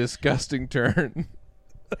disgusting turn.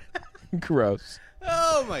 Gross.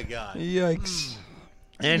 Oh my god. Yikes.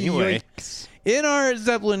 Anyway, Yikes. in our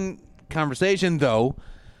Zeppelin conversation, though,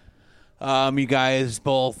 you guys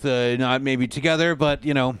both not maybe together, but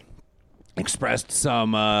expressed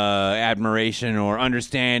some admiration or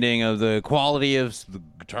understanding of the quality of the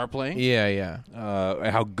guitar playing. Yeah.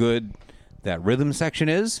 How good that rhythm section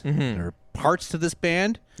is. There are parts to this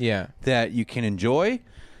band Yeah. that you can enjoy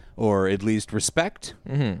or at least respect.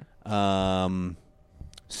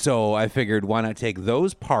 So I figured, why not take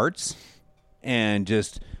those parts and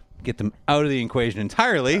just get them out of the equation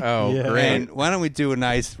entirely? Oh, Yeah. great. And why don't we do a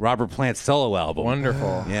nice Robert Plant solo album?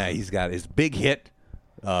 Wonderful. Yeah, he's got his big hit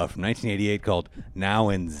from 1988 called Now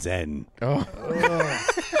and Zen. Oh.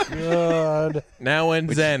 God. Now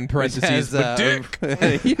and Zen, parentheses, but dick.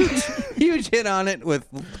 a huge hit on it with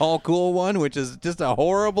Tall Cool One, which is just a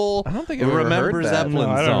horrible I don't think I've ever Remember heard that. Zeppelin No,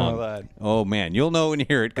 I don't song. know that. Oh, man. You'll know when you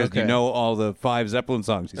hear it because you Okay. know all the 5 Zeppelin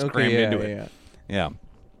songs. He's crammed into it. Yeah.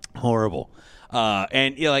 Horrible.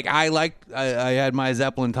 And like I had my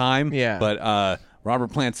Zeppelin time. Yeah. But Robert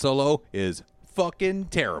Plant solo is fucking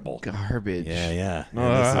terrible. Garbage. Yeah. And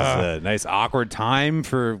this is a nice awkward time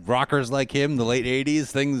for rockers like him, the late 80s.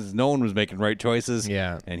 Things, no one was making right choices.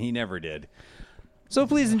 Yeah. And he never did. So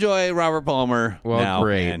please enjoy Robert Palmer. Well, now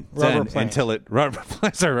great. and Robert Zen Plant. until it. Robert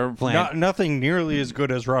Plant. Nothing nearly as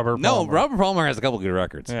good as Robert No, Palmer. Robert Palmer has a couple good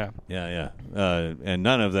records. Yeah. Yeah. And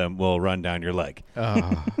none of them will run down your leg.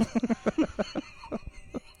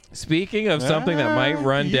 Speaking of something that might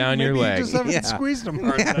run down your maybe leg, You just haven't Yeah. squeezed him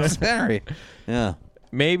hard Yeah, enough. sorry. Yeah.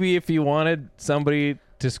 maybe if you wanted somebody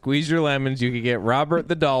to squeeze your lemons, you could get Robert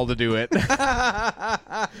the Doll to do it.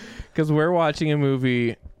 Because we're watching a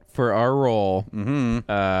movie for our role,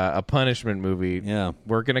 a punishment movie. Yeah.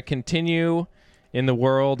 We're going to continue in the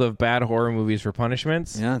world of bad horror movies for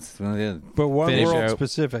punishments. Yeah, it's But one Finish world out.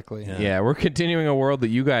 specifically. Yeah, we're continuing a world that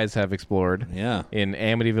you guys have explored. Yeah. In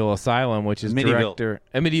Amityville Asylum, which is Amityville. director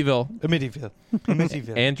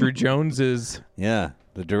Amityville. Andrew Jones's. Yeah.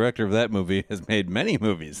 The director of that movie has made many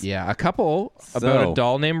movies. Yeah, a couple about So- a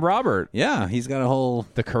doll named Robert. Yeah, he's got a whole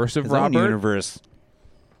The Curse of his own Robert. universe.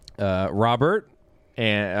 Robert,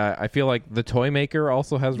 and I feel like the Toy Maker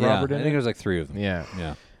also has Yeah, Robert I in think it. there's like 3 of them. Yeah.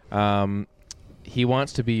 Yeah. He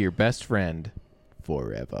wants to be your best friend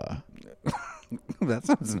forever. That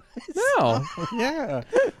sounds nice. No, Yeah.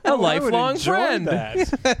 a I would lifelong enjoy friend. that.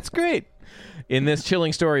 That's great. In this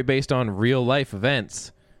chilling story based on real life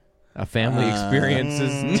events, a family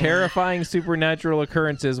experiences terrifying supernatural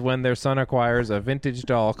occurrences when their son acquires a vintage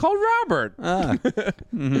doll called Robert.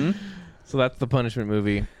 So that's the punishment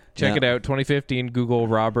movie. Check Yeah. it out. 2015. Google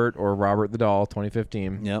Robert or Robert the Doll.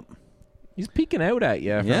 2015. Yep. He's peeking out at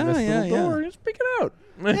you from Yeah, this yeah, little door. yeah. He's peeking out.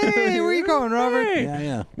 Hey, where you going, Robert? Hey.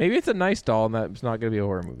 Yeah. Maybe it's a nice doll and that's not going to be a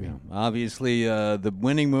horror movie. Obviously, the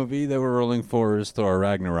winning movie that we're rolling for is Thor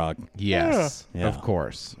Ragnarok. Yes, Yeah. of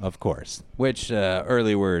course. Of course. Which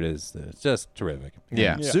early word is just terrific.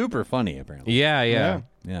 Yeah. And super funny, apparently. Yeah.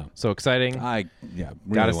 Yeah. So exciting. Really Gotta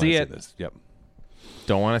wanna see it. This. Yep.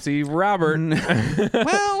 Don't want to see Robert.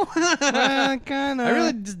 Well, Kind of. I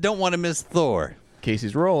really just don't want to miss Thor.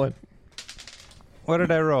 Casey's rolling. What did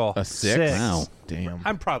I roll? A 6? Wow. Damn.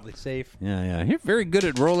 I'm probably safe. Yeah. You're very good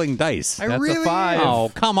at rolling dice. That's a 5. Oh,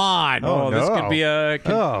 come on. Oh, this no. could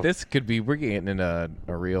be Oh. we're getting in a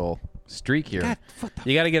real streak here. God,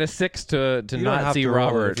 You got to get a 6 to You don't not have see to roll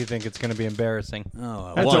it Robert. if you think it's going to be embarrassing.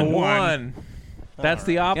 Oh, That's one. a 1. That's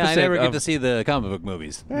the opposite. Yeah, I never get of- to see the comic book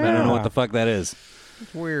movies. I don't know what the fuck that is.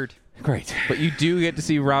 Weird. Great. But you do get to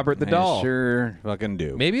see Robert the doll. I sure fucking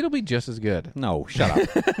do. Maybe it'll be just as good. No, shut up.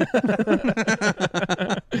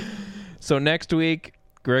 So next week,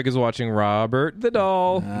 Greg is watching Robert the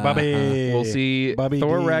Doll. Bobby. We'll see Bobby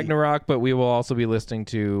Thor D. Ragnarok, but we will also be listening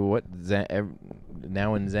to what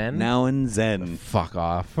Now and Zen. Now and Zen. Fuck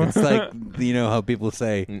off. It's like, you know how people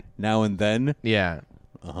say now and then? Yeah.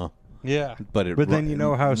 Yeah. But then you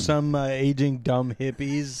know how some aging dumb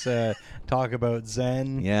hippies talk about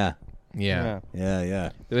Zen? Yeah.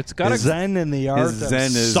 It's got a Zen in the art his of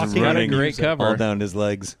Zen is sucking running Got a great cover. all down his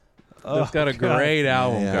legs. It's got a great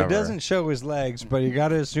album Yeah. cover. It doesn't show his legs, but you got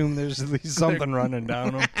to assume there's at least something running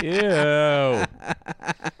down him. Ew.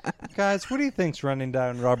 Guys, what do you think's running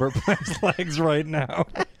down Robert Plant's legs right now?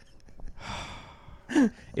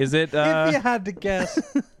 Is it If you had to guess.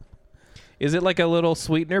 is it like a little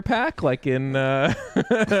sweetener pack like in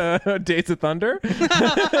Days of Thunder?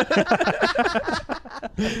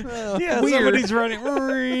 Yeah, somebody's running.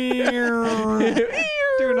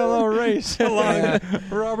 Doing a little race along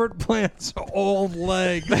Robert Plant's old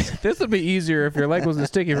legs. This would be easier if your leg wasn't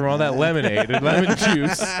sticky from all that lemonade and lemon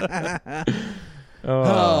juice.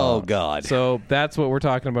 Oh, God. So that's what we're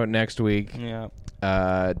talking about next week. Yeah.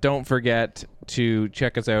 Don't forget to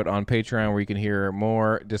check us out on Patreon, where you can hear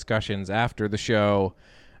more discussions after the show.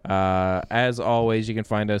 As always, you can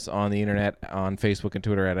find us on the internet on Facebook and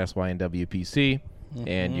Twitter at SYNWPC.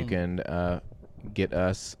 And you can get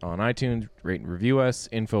us on iTunes, rate and review us,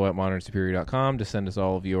 info@modernsuperior.com to send us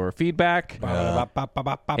all of your feedback.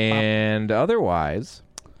 And otherwise,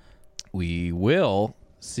 we will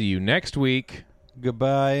see you next week.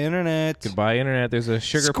 Goodbye, Internet. Goodbye, Internet. There's a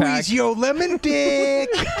sugar pack. Squeeze your lemon dick.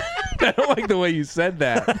 I don't like the way you said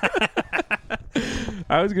that.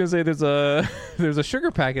 I was going to say there's a sugar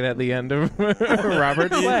packet at the end of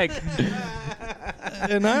Robert's leg.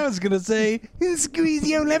 And I was going to say, squeeze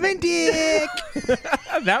your lemon dick.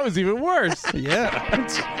 That was even worse. Yeah.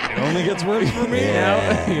 It only gets worse for me.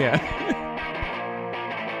 Yeah.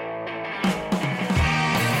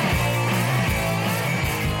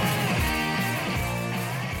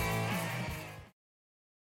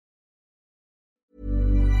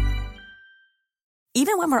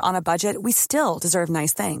 Even when we're on a budget, we still deserve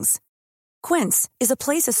nice things. Quince is a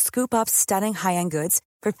place to scoop up stunning high-end goods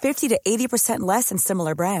for 50 to 80% less than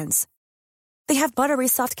similar brands. They have buttery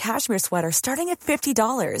soft cashmere sweaters starting at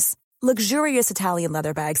 $50, luxurious Italian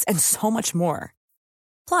leather bags, and so much more.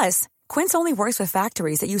 Plus, Quince only works with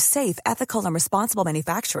factories that use safe, ethical, and responsible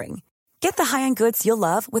manufacturing. Get the high-end goods you'll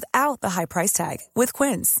love without the high price tag with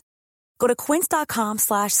Quince. Go to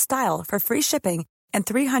quince.com/style for free shipping and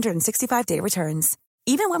 365-day returns.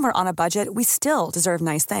 Even when we're on a budget, we still deserve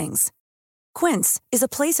nice things. Quince is a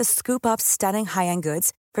place to scoop up stunning high-end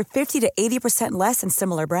goods for 50 to 80% less than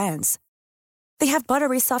similar brands. They have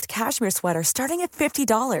buttery soft cashmere sweaters starting at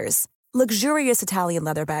 $50, luxurious Italian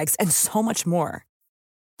leather bags, and so much more.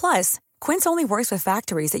 Plus, Quince only works with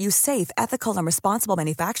factories that use safe, ethical, and responsible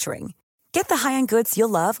manufacturing. Get the high-end goods you'll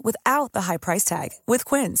love without the high price tag with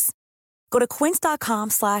Quince. Go to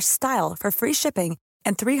quince.com/style for free shipping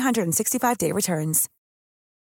and 365-day returns.